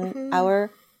Bundesliga and our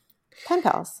pen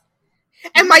pals.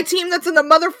 And my team that's in the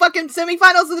motherfucking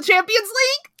semifinals of the Champions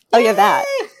League. Oh, yeah, that.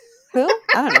 Who?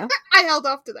 I don't know. I held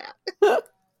off to that.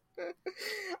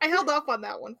 I held off on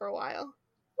that one for a while.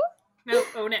 No,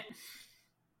 own it.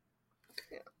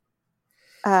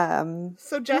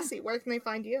 So Jesse, where can they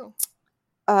find you?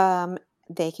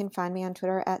 They can find me on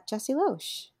Twitter at Jessie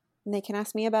Loesch. And they can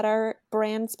ask me about our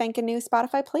brand spanking new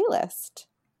Spotify playlist,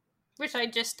 which I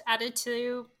just added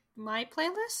to my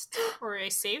playlist, or I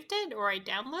saved it, or I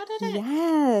downloaded it.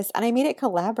 Yes, and I made it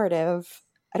collaborative.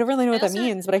 I don't really know what that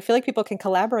means, but I feel like people can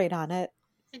collaborate on it.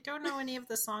 I don't know any of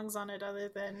the songs on it other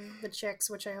than The Chicks,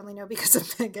 which I only know because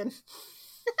of Megan.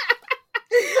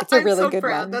 It's a really good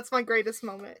one. That's my greatest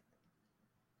moment.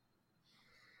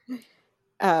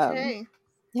 Okay.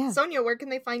 Yeah. Sonia, where can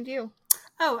they find you?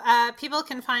 Oh, people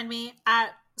can find me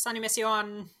at Sonia Missio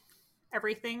on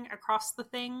everything across the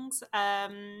things.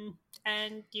 And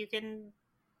you can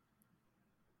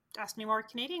ask me more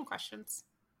Canadian questions.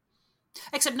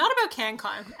 Except not about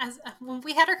CanCon. When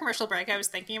we had our commercial break, I was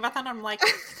thinking about that, and I'm like, I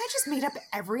think I just made up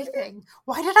everything.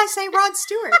 Why did I say Rod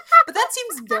Stewart? But that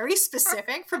seems very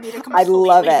specific for me to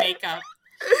completely make up.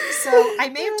 So I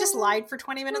may have just lied for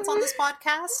 20 minutes on this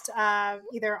podcast,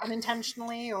 either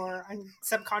unintentionally or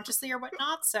subconsciously or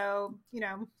whatnot. So,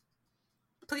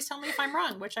 please tell me if I'm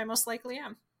wrong, which I most likely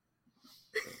am.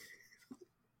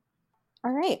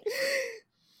 All right.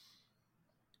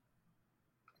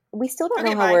 We still don't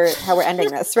know how we're ending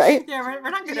this, right? Yeah, we're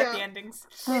not good at the endings.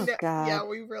 Oh, God. Yeah,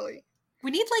 we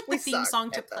need the theme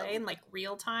song to play in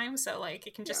real time, so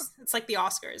it can just it's like the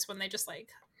Oscars when they just play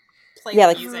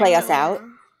music. Play us out.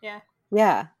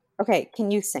 Yeah. Okay, can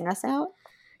you sing us out?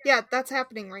 Yeah, that's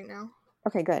happening right now.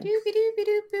 Okay, good. We're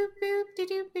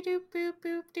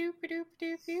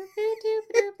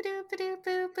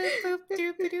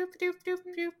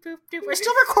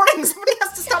still recording. Somebody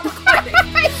has to stop recording.